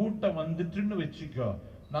 உனக்கு கூட்டம் வந்துட்டுன்னு வச்சுக்கோ,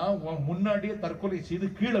 நான் முன்னாடியே தற்கொலை செய்து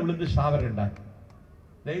கீழே விழுந்து சாவரேன்டா.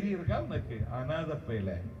 தைரியம் இருக்கா உனக்கு? அனாத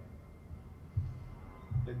பையில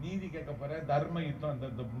இந்த நீதி கேட்க போற தர்ம யுத்தம்,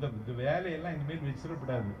 இந்த வேலையெல்லாம் இனிமேல்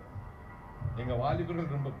வச்சிடக்கூடாது. எங்க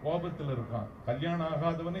வாலிபர்கள் ரொம்ப கோபத்தில் இருக்கான். கல்யாணம்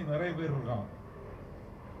ஆகாதவனே நிறைய பேர் இருக்கான்.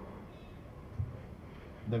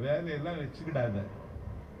 இந்த வேலையெல்லாம் வச்சுக்கிடாத.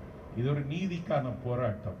 இது ஒரு நீதிக்கான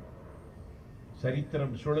போராட்டம்.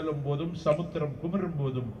 சரித்திரம் சுழலும் போதும், சமுத்திரம் குமரும்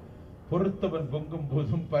போதும், பொறுத்தவன் பொங்கும்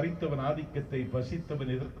போதும், பறித்தவன் ஆதிக்கத்தை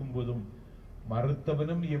பசித்தவன் எதிர்க்கும் போதும்,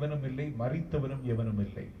 மறுத்தவனும் எவனும் இல்லை, மறித்தவனும் எவனும்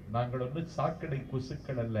இல்லை. நாங்கள் ஒன்று சாக்கடை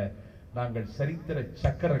கொசுக்கள் அல்ல, நாங்கள் சரித்திர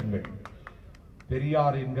சக்கரங்கள்.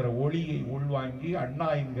 பெரியார் என்கிற ஒளியை உள்வாங்கி, அண்ணா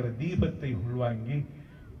என்கிற தீபத்தை உள்வாங்கி,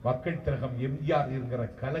 மக்கள் திலகம் எம்ஜிஆர் என்கிற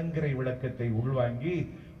கலங்கரை விளக்கத்தை உள்வாங்கி,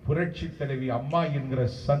 புரட்சி தலைவி அம்மா என்கிற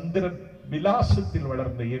சந்திர விலாசத்தில்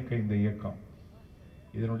வளர்ந்த இயக்கம் இந்த இயக்கம்.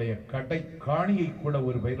 இதனுடைய கடை காணியை கூட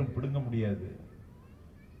ஒரு பயிரும் பிடுங்க முடியாது.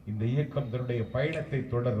 இந்த இயக்கம் தன்னுடைய பயணத்தை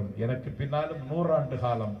தொடரும். எனக்கு பின்னாலும் 100 ஆண்டு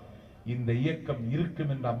காலம் இந்த இயக்கம்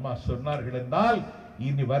இருக்கும் என்று அம்மா சொன்னார்கள் என்றால்,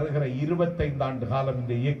 இனி வருகிற 25 ஆண்டு காலம்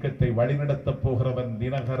இந்த இயக்கத்தை வழிநடத்த போகிறவன்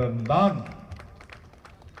தினகரன் தான்.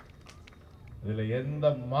 இதுல எந்த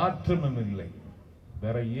மாற்றமும் இல்லை.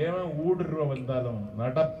 வேற ஏன் ஊடுருவ வந்தாலும்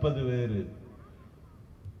நடப்பது வேறு.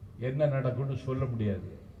 என்ன நடக்கும்னு சொல்ல முடியாது.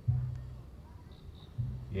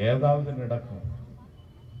 ஏதாவது நடக்கும்.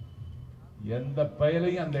 எந்த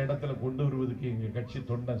பயலையும் அந்த இடத்துல கொண்டு வருவதற்கு எங்க கட்சி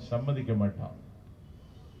தொண்டன் சம்மதிக்க மாட்டான்.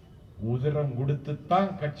 உதிரம் கொடுத்துத்தான்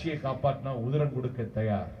கட்சியை காப்பாற்றினா உதிரம் கொடுக்க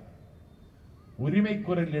தயார். உரிமை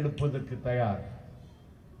குரல் எழுப்புவதற்கு தயார்.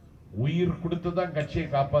 உயிர் கொடுத்துதான் கட்சியை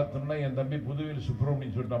காப்பாற்றணும்னா என் தம்பி புதுவையில்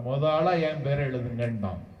சுப்பிரமணியன் சொல்லிட்டான், முதலா என் பேரை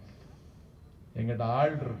எழுதுங்கன்றான். எங்கிட்ட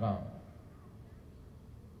ஆள் இருக்கான்.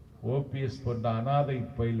 ஓபிஎஸ் போன்ற அனாதை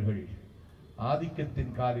பயில்கள்,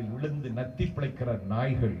 ஆதிக்கத்தின் காலில் விழுந்து நத்தி பிழைக்கிற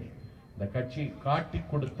நாய்கள், இந்த கட்சியை காட்டி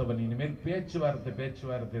கொடுத்தவன் இனிமேல்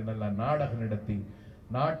பேச்சுவார்த்தை நல்ல நாடகம் நடத்தி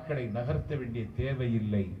நாட்களை நகர்த்த வேண்டிய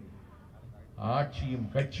தேவையில்லை. ஆட்சியும்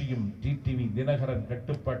கட்சியும் டிடிவி தினகரன்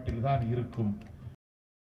கட்டுப்பாட்டில் தான் இருக்கும்.